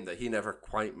a shame that he never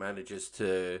quite manages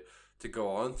to go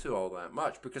on to all that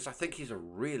much, because I think he's a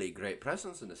really great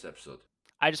presence in this episode.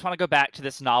 I just want to go back to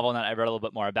this novel, and then I read a little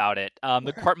bit more about it.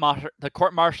 The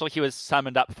court martial he was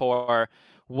summoned up for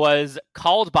was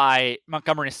called by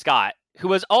Montgomery Scott, who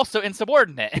was also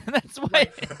insubordinate. That's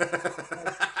why.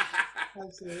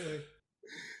 Absolutely.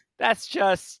 That's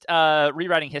just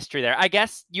rewriting history there. I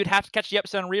guess you'd have to catch the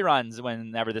episode in reruns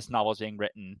whenever this novel is being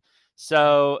written.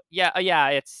 So yeah,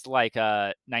 it's like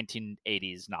a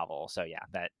 1980s novel. So yeah,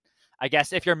 that. I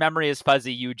guess if your memory is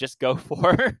fuzzy, you just go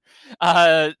for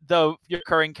the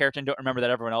recurring character and don't remember that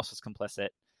everyone else was complicit.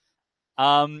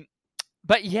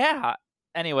 But yeah,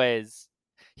 anyways,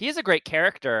 he is a great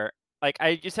character. Like,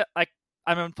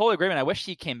 I'm in full agreement. I wish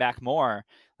he came back more.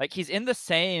 Like, he's in the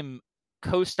same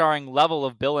co-starring level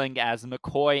of billing as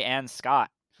McCoy and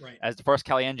Scott, right, as DeForest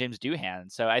Kelley and James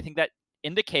Doohan. So I think that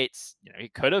indicates, you know, he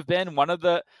could have been one of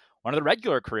the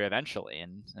regular crew eventually,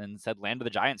 and instead Land of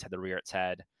the Giants had to rear its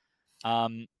head.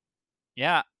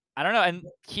 Yeah, I don't know, and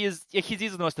he's easily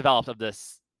the most developed of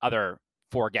this other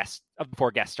four guest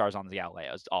stars on the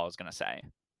Galileo. Is all I was gonna say.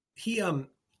 He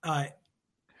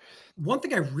one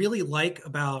thing I really like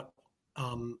about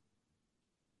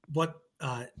what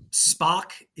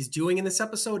Spock is doing in this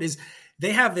episode is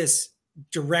they have this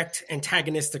direct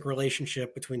antagonistic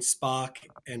relationship between Spock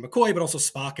and McCoy, but also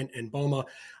Spock and Boma.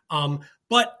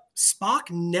 But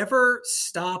Spock never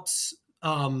stops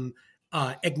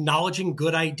acknowledging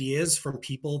good ideas from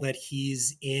people that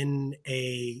he's in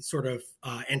a sort of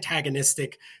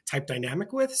antagonistic type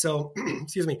dynamic with. So,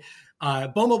 excuse me,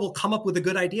 Boma will come up with a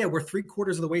good idea. We're 3/4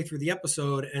 of the way through the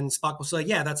episode, and Spock will say,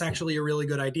 yeah, that's actually a really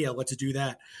good idea. Let's do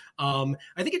that. I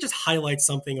think it just highlights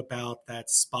something about that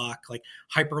Spock, like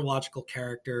hyperlogical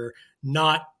character,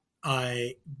 not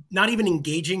even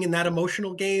engaging in that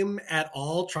emotional game at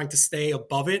all, trying to stay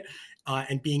above it.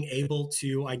 And being able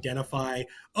to identify,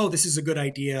 oh, this is a good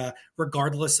idea,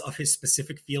 regardless of his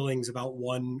specific feelings about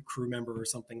one crew member or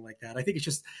something like that. I think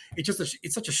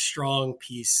it's such a strong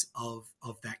piece of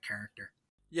that character.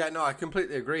 Yeah, no, I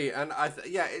completely agree, and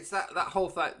it's that whole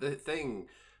the thing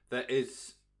that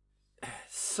is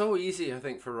so easy, I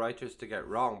think, for writers to get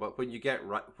wrong, but when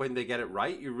they get it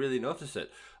right, you really notice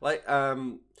it. Like,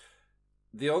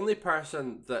 the only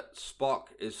person that Spock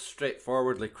is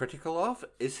straightforwardly critical of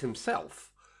is himself.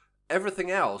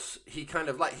 Everything else, he kind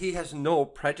of, like, he has no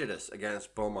prejudice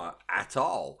against Boma at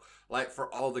all. Like, for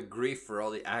all the grief, for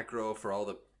all the aggro, for all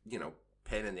the, you know,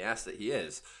 pain in the ass that he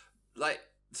is. Like,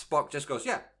 Spock just goes,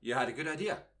 yeah, you had a good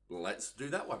idea. Let's do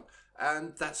that one.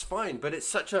 And that's fine. But it's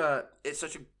such a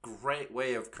great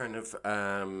way of kind of,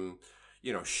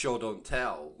 you know, show don't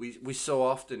tell. We so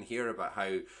often hear about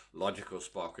how logical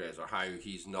Spock is, or how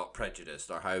he's not prejudiced,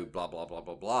 or how blah blah blah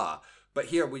blah blah. But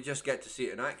here we just get to see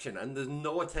it in action, and there's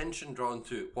no attention drawn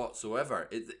to it whatsoever.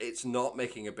 It's not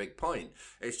making a big point.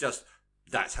 It's just,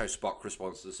 that's how Spock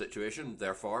responds to the situation,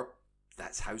 therefore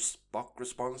that's how Spock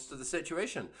responds to the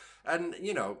situation. And,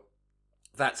 you know,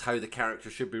 that's how the character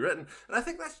should be written. And I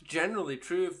think that's generally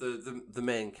true of the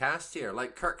main cast here.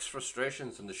 Like, Kirk's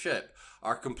frustrations in the ship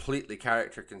are completely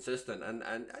character consistent. And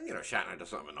you know, Shatner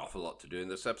doesn't have an awful lot to do in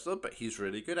this episode, but he's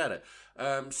really good at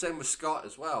it. Same with Scott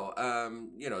as well.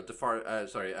 You know,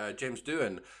 James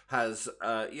Doohan has,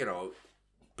 you know,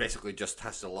 basically just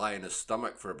has to lie in his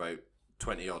stomach for about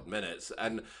 20 odd minutes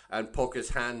and poke his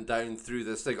hand down through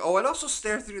this thing. Oh, and also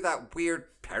stare through that weird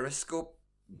periscope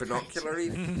binoculary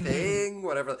thing,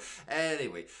 whatever.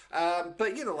 Anyway,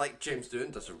 but you know, like, James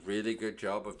Doohan does a really good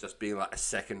job of just being like a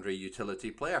secondary utility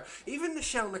player. Even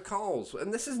Nichelle Nichols,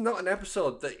 and this is not an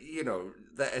episode that, you know,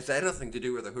 that has anything to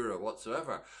do with Uhura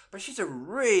whatsoever, but she's a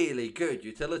really good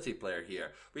utility player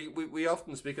here. We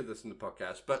often speak of this in the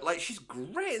podcast, but like, she's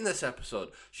great in this episode.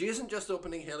 She isn't just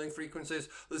opening hailing frequencies.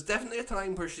 There's definitely a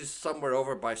time where she's somewhere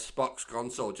over by Spock's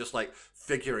console, just like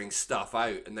figuring stuff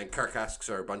out, and then Kirk asks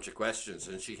her a bunch of questions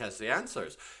and she has the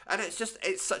answers. And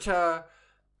it's such a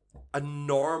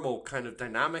normal kind of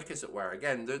dynamic, as it were.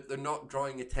 Again, they're not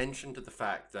drawing attention to the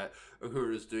fact that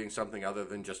Uhura is doing something other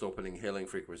than just opening hailing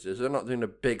frequencies. They're not doing a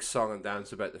big song and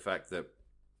dance about the fact that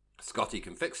Scotty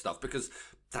can fix stuff, because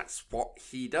that's what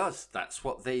he does. That's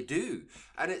what they do.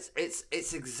 And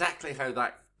it's exactly how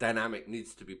that dynamic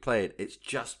needs to be played. It's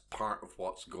just part of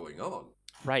what's going on.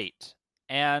 Right.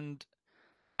 And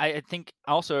I think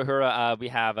also Uhura, we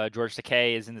have George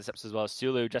Takei is in this episode as well as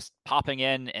Sulu, just popping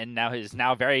in, and now his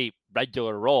very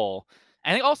regular role.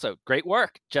 And I think also great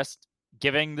work, just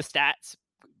giving the stats,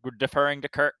 deferring to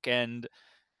Kirk, and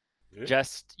it's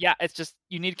just,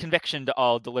 you need conviction to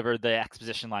all deliver the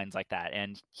exposition lines like that.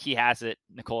 And he has it,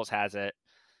 Nichols has it.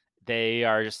 They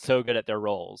are just so good at their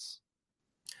roles.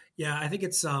 Yeah, I think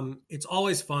it's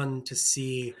always fun to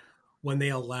see when they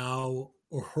allow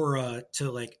Uhura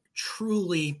to like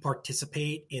truly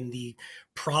participate in the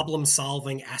problem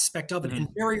solving aspect of it. And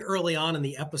very early on in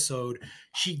the episode,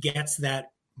 she gets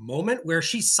that moment where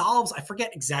she solves, I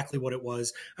forget exactly what it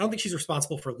was. I don't think she's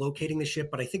responsible for locating the ship,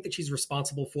 but I think that she's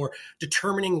responsible for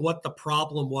determining what the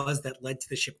problem was that led to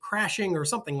the ship crashing or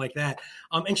something like that.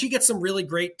 And she gets some really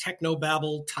great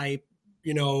technobabble type,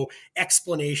 you know,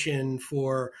 explanation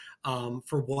for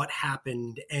what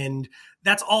happened, and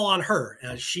that's all on her.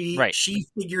 She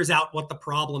figures out what the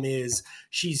problem is.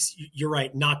 You're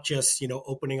right, not just, you know,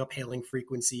 opening up hailing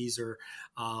frequencies or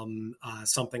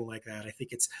something like that. I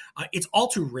think it's all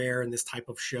too rare in this type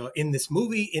of show, in this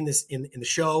movie, in the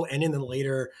show, and in the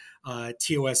later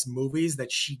TOS movies,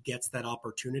 that she gets that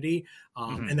opportunity,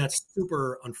 and that's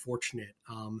super unfortunate.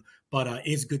 But it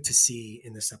is good to see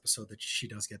in this episode that she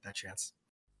does get that chance.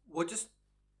 Well, just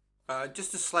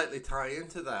to slightly tie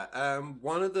into that,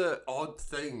 one of the odd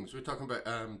things, we're talking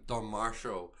about Don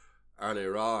Marshall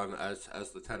earlier on as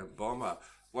Lieutenant Bomber.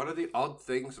 One of the odd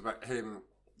things about him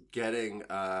getting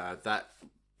that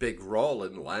big role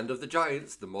in Land of the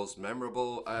Giants, the most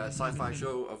memorable sci-fi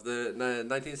show of the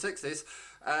 1960s,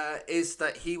 is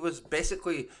that he was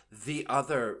basically the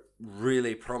other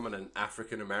really prominent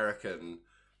African-American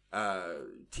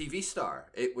TV star.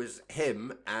 It was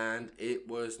him and it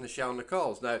was Nichelle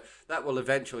Nichols. Now, that will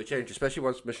eventually change, especially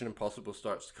once Mission Impossible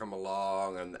starts to come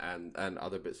along and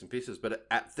other bits and pieces. But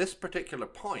at this particular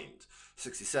point,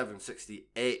 67,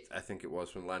 68, I think it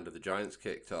was, when Land of the Giants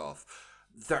kicked off,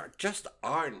 there just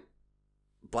aren't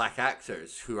black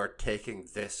actors who are taking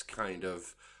this kind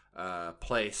of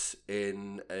place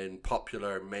in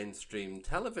popular mainstream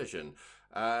television.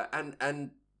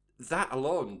 And that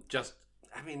alone just,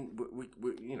 I mean,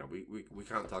 we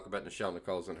can't talk about Nichelle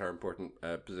Nichols and her important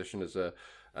position as a,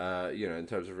 in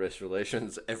terms of race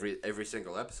relations every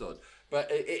single episode. But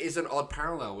it is an odd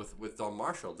parallel with Don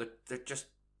Marshall.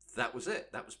 That was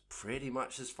it. That was pretty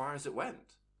much as far as it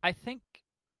went. I think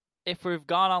if we've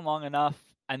gone on long enough,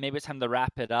 and maybe it's time to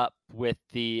wrap it up with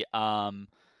the ending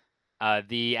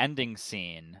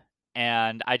scene.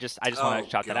 And I just want to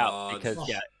shout that out because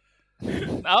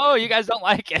oh, you guys don't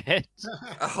like it.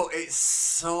 Oh, it's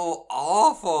so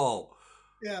awful.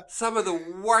 Yeah. Some of the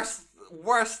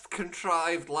worst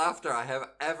contrived laughter I have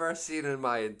ever seen in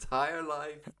my entire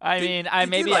life. I think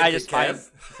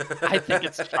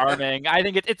it's charming. I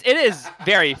think it is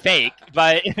very fake,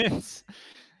 but it's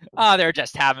they're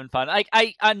just having fun.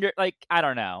 I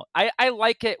don't know. I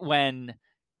like it when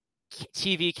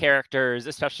TV characters,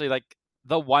 especially like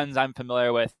the ones I'm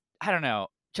familiar with, I don't know,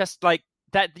 just like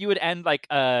that you would end like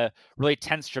a really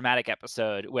tense dramatic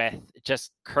episode with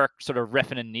just Kirk sort of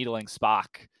riffing and needling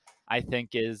Spock. I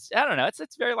think I don't know,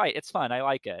 it's very light, it's fun, I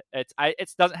like it. It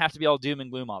doesn't have to be all doom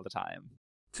and gloom all the time.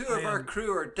 Two of our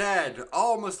crew are dead.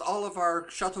 Almost all of our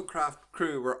shuttlecraft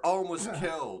crew were almost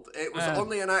killed. It was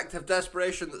only an act of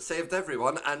desperation that saved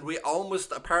everyone, and we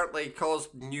almost apparently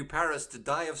caused New Paris to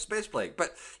die of space plague.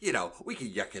 But, you know, we can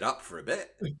yuck it up for a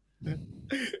bit.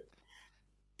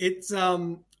 It's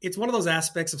one of those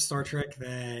aspects of Star Trek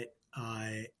that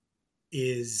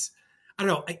is, I don't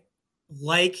know, I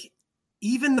like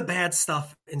even the bad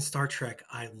stuff in Star Trek.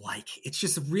 I like. It's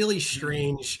just a really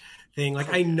strange thing.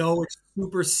 Like, I know it's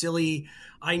super silly.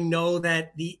 I know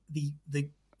that the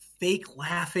fake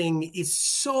laughing is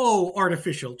so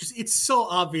artificial. Just, it's so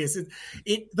obvious.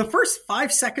 The first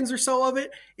 5 seconds or so of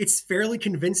it, it's fairly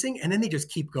convincing, and then they just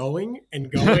keep going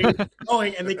and going and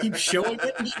going, and they keep showing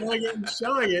it and showing it and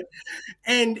showing it,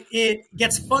 and it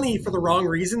gets funny for the wrong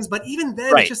reasons. But even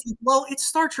then, It's just like, well, it's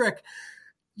Star Trek.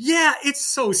 Yeah, it's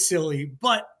so silly,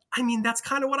 but I mean, that's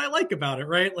kind of what I like about it,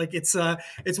 right? Like, it's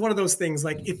one of those things.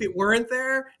 Like, if it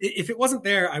wasn't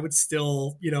there, I would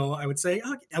still, I would say,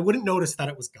 oh, I wouldn't notice that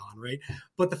it was gone, right?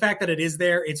 But the fact that it is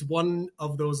there, it's one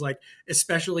of those, like,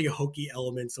 especially hokey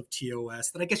elements of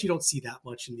TOS that I guess you don't see that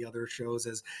much in the other shows,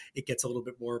 as it gets a little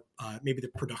bit more, maybe the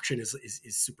production is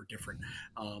super different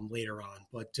later on.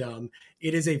 But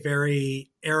it is a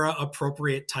very era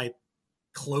appropriate type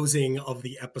closing of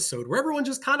the episode where everyone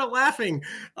just kind of laughing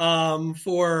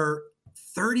for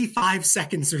 35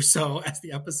 seconds or so as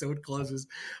the episode closes.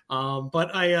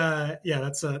 But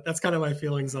that's kind of my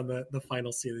feelings on the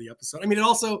final scene of the episode. I mean,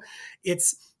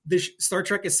 Star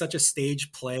Trek is such a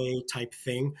stage play type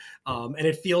thing. And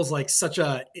it feels like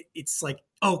it's like,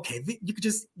 okay,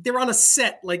 they're on a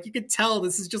set. Like, you could tell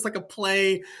this is just like a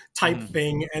play type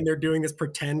thing. And they're doing this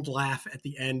pretend laugh at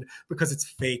the end because it's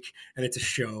fake and it's a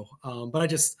show. But I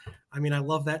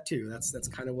love that too. That's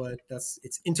kind of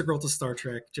it's integral to Star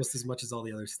Trek just as much as all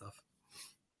the other stuff.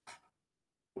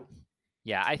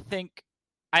 Yeah, I think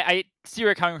I see where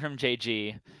you're coming from,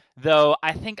 JG. Though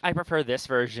I think I prefer this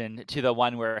version to the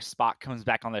one where Spock comes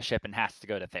back on the ship and has to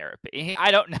go to therapy.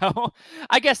 I don't know.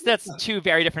 I guess that's two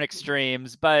very different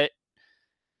extremes, but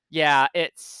yeah,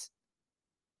 it's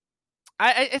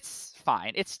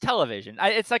fine. It's television.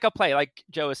 It's like a play, like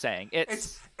Joe was saying.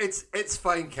 It's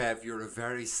fine, Kev. You're a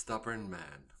very stubborn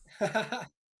man.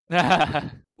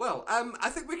 Well, I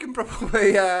think we can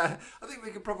probably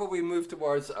move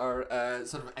towards our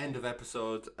sort of end of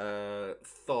episode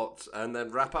thoughts, and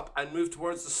then wrap up and move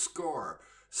towards the score.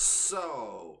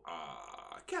 So,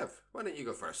 Kev, why don't you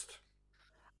go first?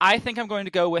 I think I'm going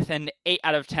to go with an 8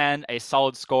 out of 10, a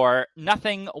solid score.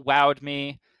 Nothing wowed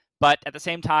me, but at the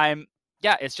same time,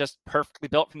 yeah, it's just perfectly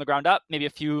built from the ground up. Maybe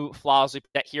a few flaws we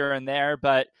get here and there,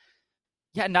 but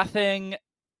yeah, nothing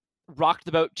rocked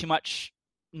the boat too much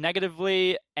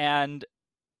negatively, and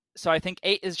so I think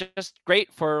 8 is just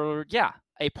great for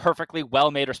a perfectly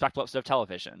well-made, respectable episode of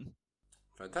television.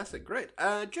 Fantastic, great.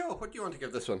 Joe, what do you want to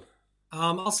give this one?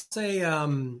 I'll say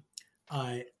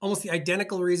almost the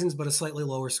identical reasons, but a slightly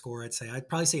lower score. I'd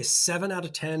probably say a 7 out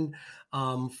of 10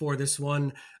 for this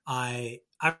one. I've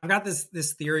got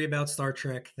this theory about Star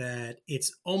Trek that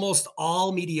it's almost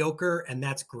all mediocre, and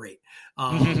that's great.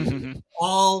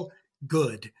 All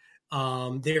good.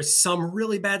 There's some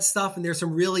really bad stuff and there's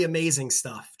some really amazing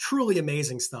stuff, truly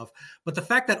amazing stuff. But the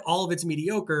fact that all of it's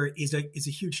mediocre is a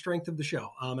huge strength of the show.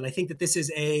 And I think that this is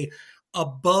a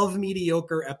above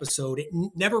mediocre episode. It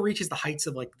never reaches the heights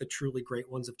of like the truly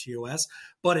great ones of TOS,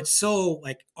 but it's so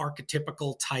like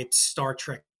archetypical type Star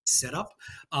Trek setup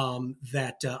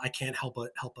that I can't help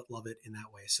but love it in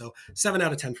that way. So 7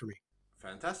 out of 10 for me.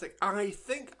 Fantastic. I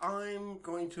think I'm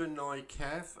going to annoy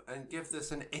Kev and give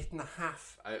this an 8.5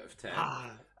 out of 10.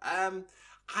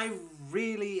 I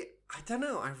really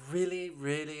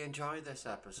enjoy this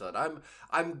episode.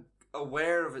 I'm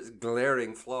aware of its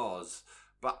glaring flaws,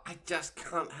 but I just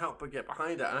can't help but get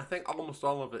behind it. And I think almost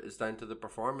all of it is down to the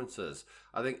performances.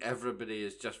 I think everybody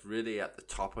is just really at the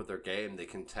top of their game. They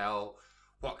can tell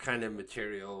what kind of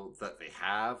material that they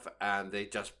have, and they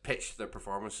just pitch their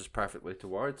performances perfectly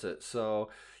towards it. So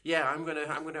yeah, I'm gonna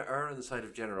err on the side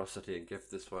of generosity and give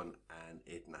this one an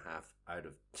 8.5 out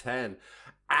of 10.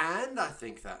 And I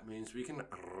think that means we can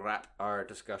wrap our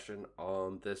discussion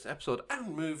on this episode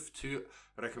and move to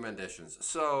recommendations.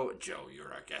 So Joe,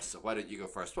 you're our guest, so why don't you go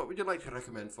first? What would you like to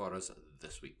recommend for us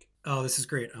this week? Oh, this is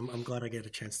great. I'm glad I get a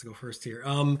chance to go first here.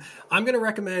 I'm going to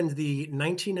recommend the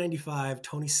 1995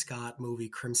 Tony Scott movie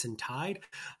Crimson Tide,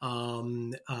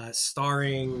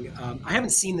 starring. I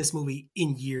haven't seen this movie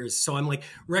in years, so I'm like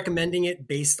recommending it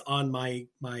based on my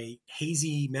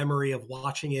hazy memory of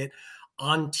watching it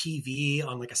on TV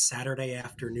on like a Saturday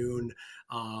afternoon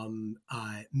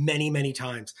many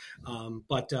times.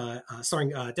 But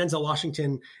starring Denzel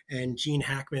Washington and Gene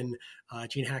Hackman.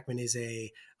 Gene Hackman is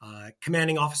a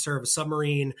commanding officer of a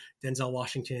submarine. Denzel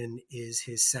Washington is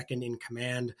his second in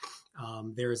command.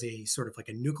 There's a sort of like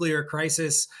a nuclear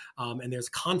crisis, and there's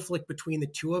conflict between the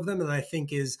two of them that I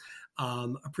think is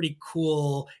a pretty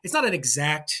cool. It's not an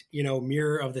exact,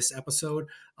 mirror of this episode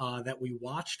that we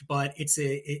watched, but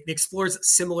it explores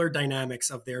similar dynamics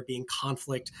of there being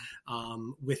conflict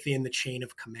within the chain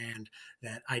of command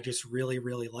that I just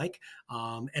really like,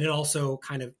 and it also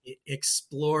kind of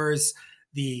explores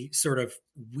the sort of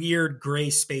weird gray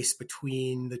space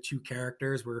between the two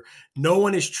characters where no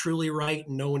one is truly right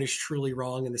and no one is truly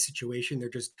wrong in the situation. They're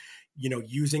just,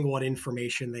 using what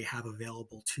information they have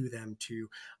available to them to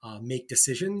make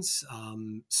decisions.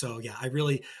 So yeah, I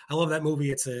love that movie.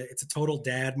 It's a total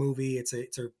dad movie. It's a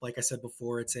like I said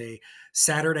before, it's a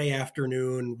Saturday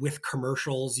afternoon with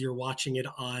commercials. You're watching it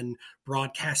on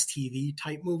broadcast TV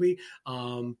type movie.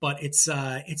 But it's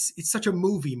such a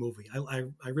movie.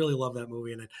 I really love that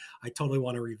movie, and I totally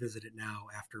want to revisit it now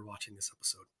after watching this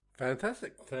episode.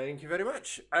 Fantastic. Thank you very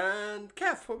much. And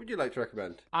Kev, what would you like to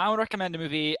recommend? I would recommend a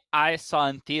movie I saw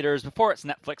in theaters before its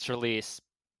Netflix release,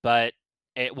 but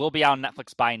it will be out on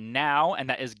Netflix by now, and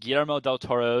that is Guillermo del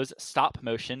Toro's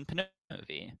stop-motion Pinocchio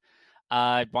movie.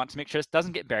 I want to make sure this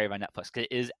doesn't get buried by Netflix, because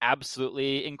it is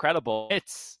absolutely incredible.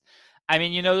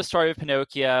 The story of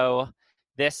Pinocchio.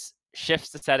 This shifts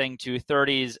the setting to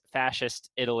 30s fascist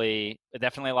Italy.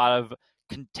 Definitely a lot of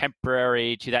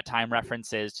contemporary to that time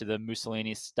references to the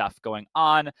Mussolini stuff going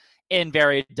on in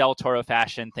very Del Toro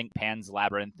fashion. Think Pan's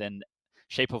Labyrinth and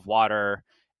Shape of Water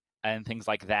and things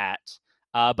like that.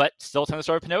 But still telling the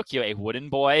story of Pinocchio, a wooden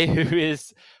boy who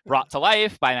is brought to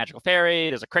life by a magical fairy.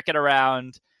 There's a cricket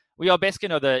around. We all basically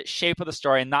know the shape of the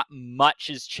story, and not much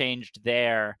is changed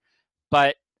there.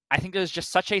 But I think there's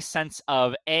just such a sense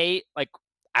of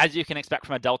as you can expect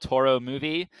from a Del Toro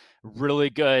movie, really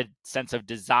good sense of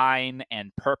design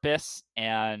and purpose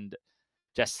and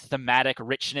just thematic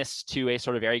richness to a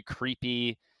sort of very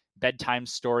creepy bedtime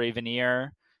story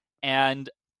veneer. And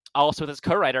also with his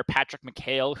co-writer, Patrick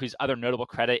McHale, whose other notable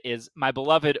credit is My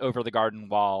Beloved Over the Garden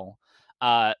Wall.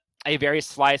 A very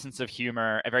sly sense of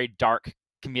humor, a very dark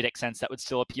comedic sense that would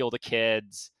still appeal to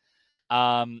kids.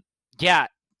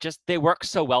 Just they work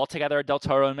so well together, Del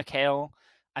Toro and McHale.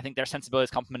 I think their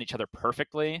sensibilities complement each other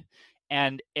perfectly,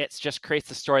 and it just creates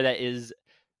a story that is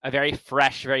a very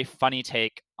fresh, very funny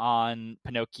take on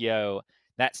Pinocchio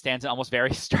that stands in almost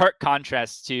very stark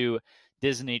contrast to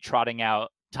Disney trotting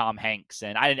out Tom Hanks.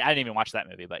 And I didn't even watch that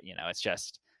movie, but it's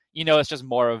just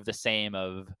more of the same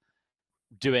of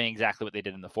doing exactly what they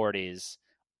did in the 40s.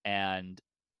 And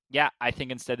yeah, I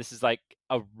think instead this is like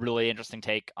a really interesting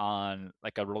take on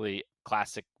like a really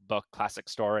classic book, classic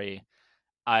story.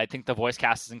 I think the voice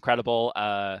cast is incredible.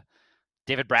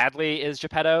 David Bradley is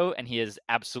Geppetto, and he is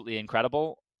absolutely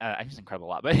incredible. He's incredible a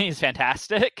lot, but he's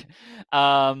fantastic.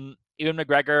 Ewan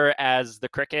McGregor as the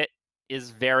cricket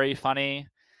is very funny.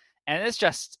 And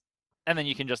then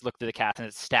you can just look through the cast, and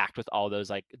it's stacked with all those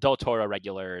like Del Toro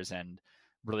regulars and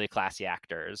really classy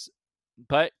actors.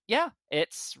 But yeah,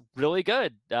 it's really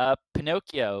good.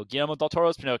 Pinocchio, Guillermo del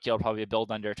Toro's Pinocchio will probably be a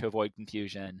build under to avoid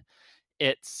confusion.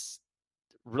 It's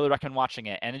really recommend watching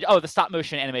it. And the stop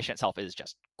motion animation itself is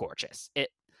just gorgeous. It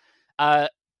not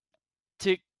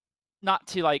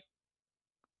to like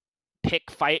pick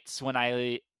fights when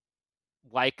I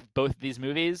like both of these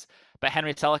movies, but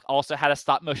Henry Selick also had a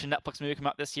stop motion Netflix movie come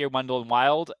out this year, Wendell and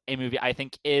Wild, a movie I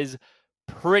think is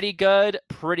pretty good,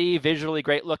 pretty visually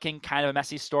great looking, kind of a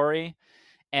messy story.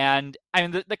 And I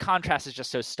mean the contrast is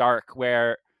just so stark,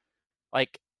 where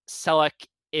like Selick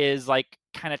is like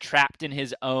kind of trapped in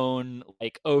his own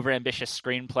like overambitious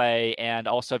screenplay and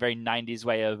also a very 90s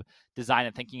way of design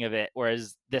and thinking of it,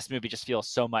 whereas this movie just feels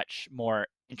so much more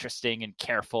interesting and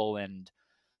careful and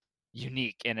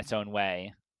unique in its own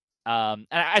way. And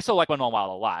I still like One More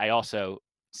Wild a lot. I also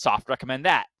soft recommend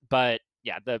that, but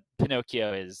yeah, the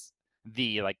Pinocchio is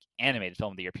the like animated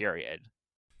film of the year period.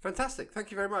 Fantastic.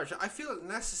 Thank you very much. I feel it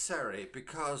necessary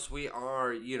because we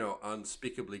are,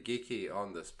 unspeakably geeky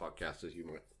on this podcast, as you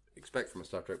might expect from a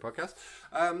Star Trek podcast,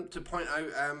 to point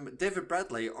out David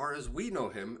Bradley, or as we know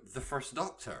him, the First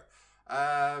Doctor.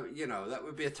 That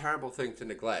would be a terrible thing to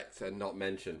neglect and not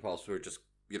mention whilst we're just,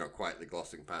 quietly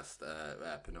glossing past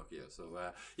Pinocchio. So,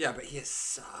 but he is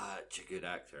such a good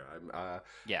actor. I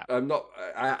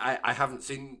haven't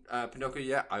seen Pinocchio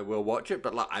yet. I will watch it,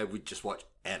 but I would just watch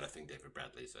anything David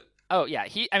Bradley's in. Oh, yeah.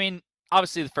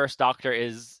 Obviously the First Doctor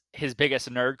is his biggest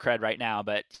nerd cred right now,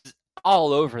 but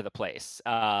all over the place.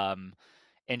 And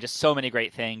just so many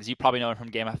great things. You probably know him from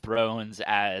Game of Thrones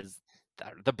as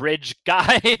the bridge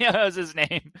guy. Was his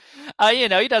name.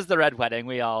 He does the Red Wedding.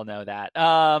 We all know that.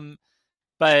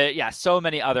 But yeah, so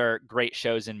many other great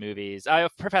shows and movies. I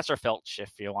have Professor Filch,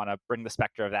 if you want to bring the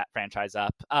specter of that franchise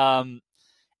up. And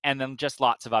then just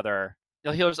lots of other.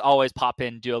 He'll just always pop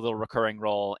in, do a little recurring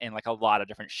role in like a lot of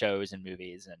different shows and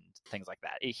movies and things like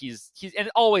that. He's and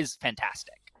always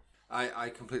fantastic. I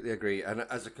completely agree. And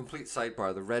as a complete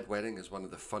sidebar, the Red Wedding is one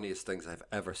of the funniest things I've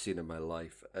ever seen in my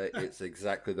life. It's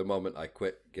exactly the moment I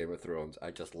quit Game of Thrones.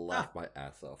 I just laughed my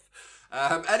ass off.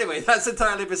 Anyway, that's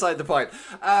entirely beside the point.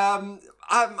 I'm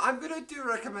going to do a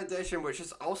recommendation which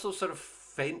is also sort of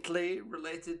faintly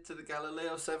related to the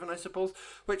Galileo 7, I suppose,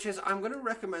 which is I'm going to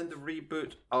recommend the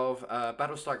reboot of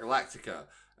Battlestar Galactica.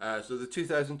 So the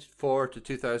 2004 to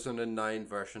 2009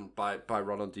 version by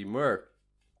Ronald D. Moore.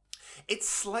 It's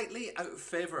slightly out of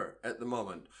favour at the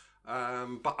moment,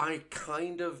 but I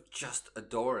kind of just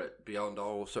adore it beyond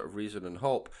all sort of reason and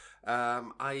hope.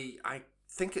 I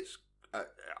think it's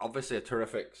obviously a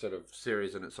terrific sort of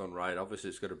series in its own right. Obviously,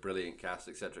 it's got a brilliant cast,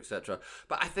 etc., etc.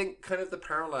 But I think kind of the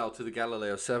parallel to the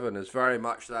Galileo 7 is very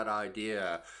much that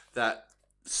idea that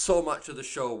so much of the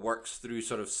show works through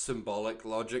sort of symbolic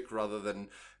logic rather than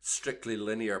strictly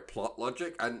linear plot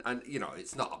logic, and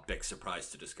it's not a big surprise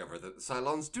to discover that the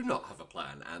Cylons do not have a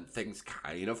plan and things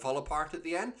kind of fall apart at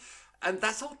the end, and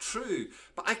that's all true.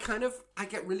 But I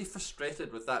get really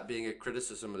frustrated with that being a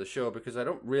criticism of the show, because I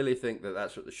don't really think that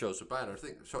that's what the show's about. I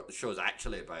think what the show's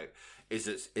actually about is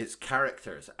its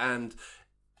characters, and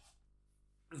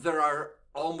there are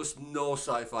almost no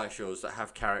sci-fi shows that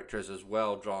have characters as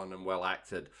well drawn and well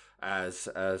acted as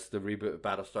the reboot of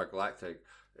Battlestar Galactica.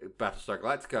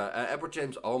 Edward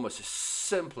James Olmos is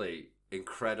simply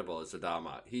incredible as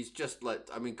Adama. He's just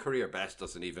career best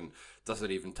doesn't even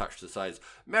touch the sides.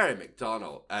 Mary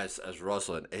McDonnell as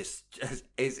Rosalind is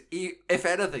if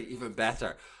anything even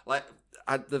better. Like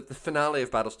the finale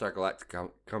of Battlestar Galactica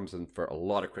comes in for a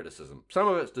lot of criticism. Some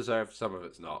of it's deserved, some of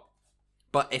it's not.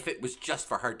 But if it was just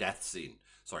for her death scene,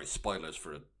 sorry, spoilers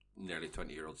for a nearly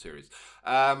 20-year-old series.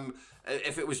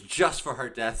 If it was just for her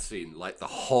death scene, like the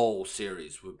whole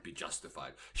series would be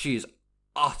justified. She's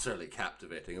utterly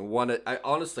captivating, and I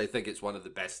honestly think it's one of the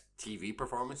best TV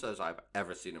performances I've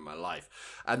ever seen in my life.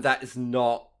 And that is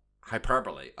not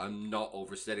hyperbole. I'm not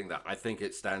overstating that. I think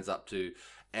it stands up to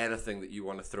anything that you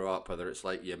want to throw up, whether it's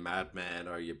like your Mad Men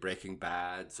or your Breaking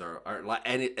Bads or like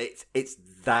any. It's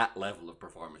that level of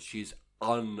performance. She's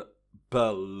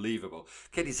unbelievable.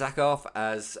 Katie Sackhoff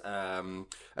as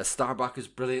Starbuck is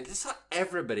brilliant. It's like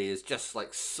everybody is just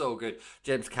like so good.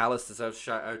 James Callis deserves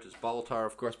shout out as Baltar,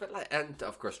 of course, and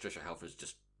of course Trisha Helfer is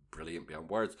just brilliant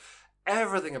beyond words.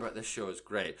 Everything about this show is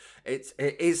great. It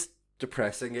is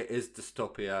depressing. It is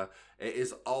dystopia. It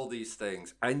is all these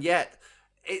things, and yet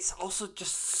it's also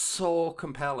just so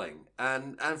compelling.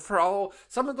 And for all,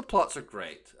 some of the plots are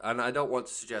great, and I don't want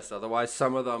to suggest otherwise.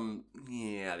 Some of them,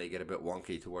 they get a bit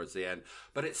wonky towards the end.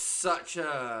 But I think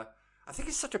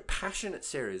it's such a passionate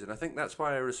series, and I think that's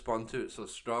why I respond to it so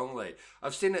strongly.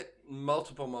 I've seen it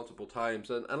multiple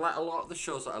times, and like a lot of the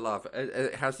shows that I love,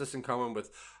 it has this in common with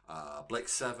Blake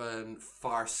Seven,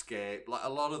 Farscape, like a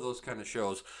lot of those kind of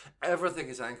shows. Everything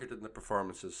is anchored in the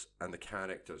performances and the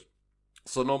characters.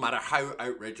 So no matter how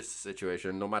outrageous the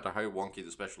situation, no matter how wonky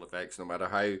the special effects, no matter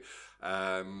how,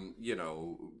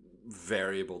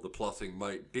 variable the plotting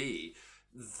might be,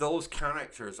 those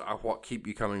characters are what keep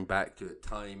you coming back to it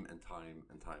time and time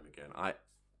and time again. I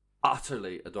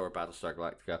utterly adore Battlestar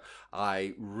Galactica.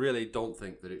 I really don't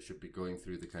think that it should be going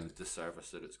through the kind of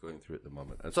disservice that it's going through at the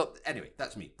moment. And so, anyway,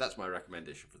 that's me. That's my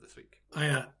recommendation for this week.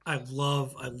 I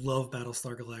love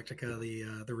Battlestar Galactica,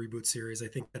 the reboot series. I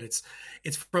think that it's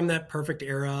from that perfect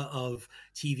era of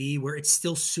TV where it's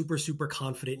still super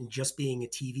confident in just being a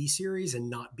TV series and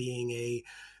not being a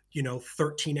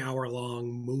 13-hour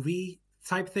long movie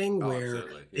type thing where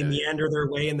they meander their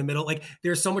way in the middle. Like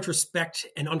there's so much respect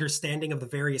and understanding of the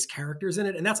various characters in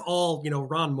it. And that's all,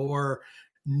 Ron Moore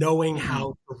knowing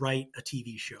how to write a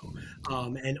TV show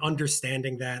and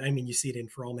understanding that. I mean, you see it in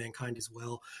For All Mankind as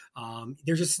well.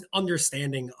 There's just an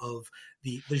understanding of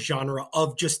the genre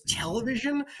of just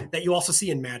television that you also see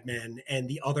in Mad Men and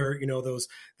the other,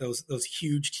 those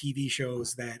huge TV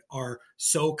shows that are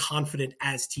so confident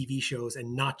as TV shows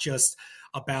and not just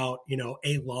about,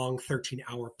 a long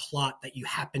 13-hour plot that you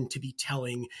happen to be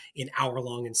telling in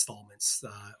hour-long installments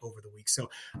over the week. So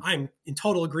I'm in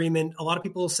total agreement. A lot of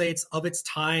people say it's of its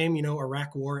time,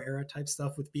 Iraq War era type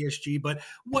stuff with BSG, but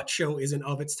what show isn't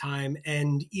of its time?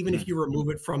 And even if you remove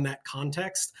it from that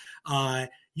context,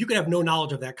 you could have no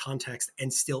knowledge of that context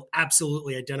and still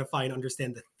absolutely identify and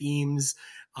understand the themes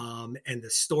and the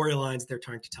storylines they're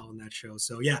trying to tell in that show.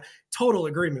 So yeah, total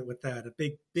agreement with that. A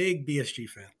big BSG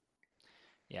fan.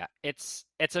 Yeah, it's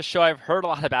a show I've heard a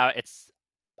lot about.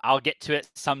 I'll get to it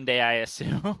someday, I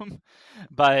assume.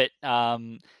 But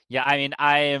yeah, I mean,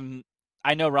 I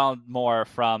know Ronald Moore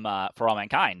from For All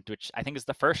Mankind, which I think is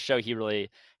the first show he really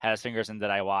had his fingers in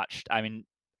that I watched. I mean,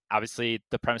 obviously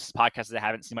the Premises podcast is I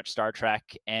haven't seen much Star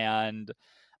Trek, and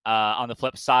on the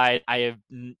flip side, I have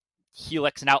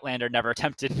Helix and Outlander never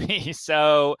tempted me.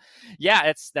 So yeah,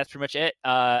 that's pretty much it.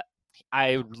 I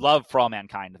love For All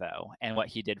Mankind though, and what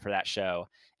he did for that show,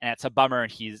 and it's a bummer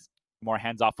he's more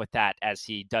hands off with that as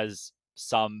he does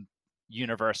some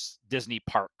universe Disney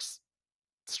parks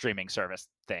streaming service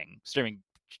thing,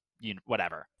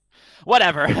 whatever.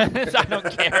 I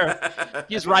don't care.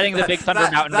 He's riding the Big Thunder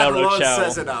Mountain Railroad show. That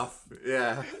says enough.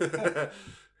 Yeah.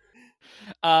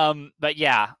 But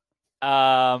yeah.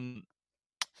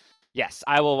 Yes,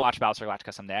 I will watch Battlestar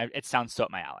Galactica someday. It sounds so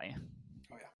up my alley.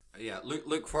 Yeah,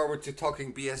 look forward to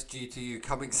talking BSG to you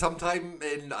coming sometime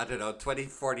in, I don't know,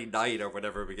 2049 or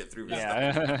whenever we get through this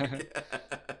stuff.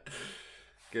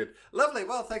 Good. Lovely.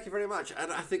 Well, thank you very much.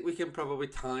 And I think we can probably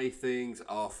tie things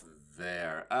off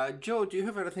there. Joe, do you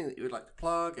have anything that you would like to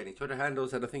plug? Any Twitter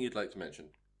handles? Anything you'd like to mention?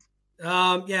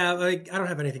 Yeah, I don't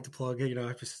have anything to plug.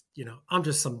 I'm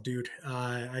just some dude.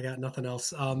 I got nothing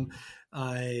else.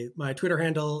 My Twitter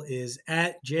handle is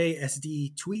at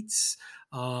JSDTweets.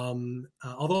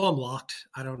 Although I'm locked,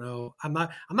 I don't know. I'm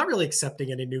not really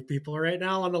accepting any new people right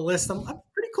now on the list. I'm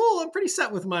pretty cool. I'm pretty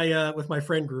set with my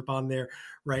friend group on there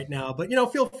right now. But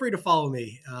feel free to follow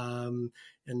me.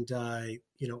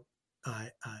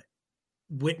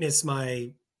 Witness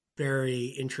my very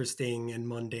interesting and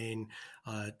mundane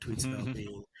tweets about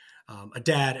being a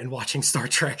dad and watching Star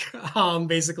Trek.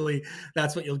 Basically,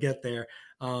 that's what you'll get there.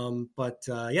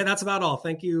 Yeah, that's about all.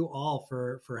 Thank you all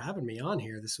for having me on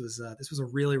here. This was a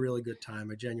really, really good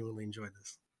time. I genuinely enjoyed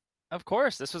this. Of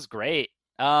course, this was great.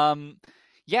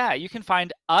 Yeah, you can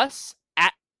find us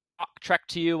at Trek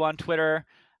to You on Twitter.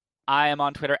 I am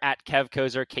on Twitter at Kev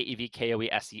Kozer,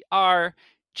 KEVKOESER.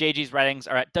 JG's writings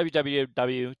are at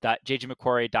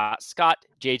www.jgmcquarrie.scott,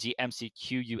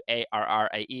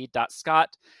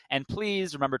 JGMCQUARRIE.scott. And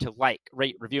please remember to like,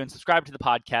 rate, review, and subscribe to the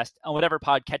podcast on whatever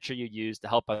podcatcher you use to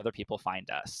help other people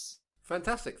find us.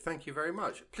 Fantastic. Thank you very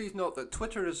much. Please note that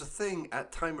Twitter is a thing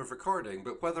at time of recording,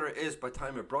 but whether it is by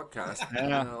time of broadcast,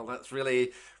 well, that's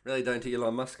really, really down to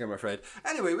Elon Musk, I'm afraid.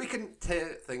 Anyway, we can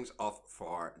tear things off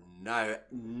for now.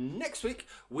 Next week,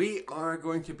 we are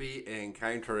going to be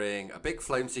encountering a big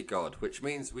flimsy god, which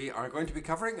means we are going to be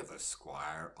covering the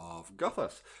Squire of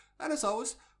Gothos. And as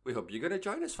always, we hope you're going to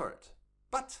join us for it.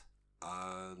 But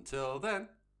until then,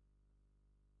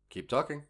 keep talking.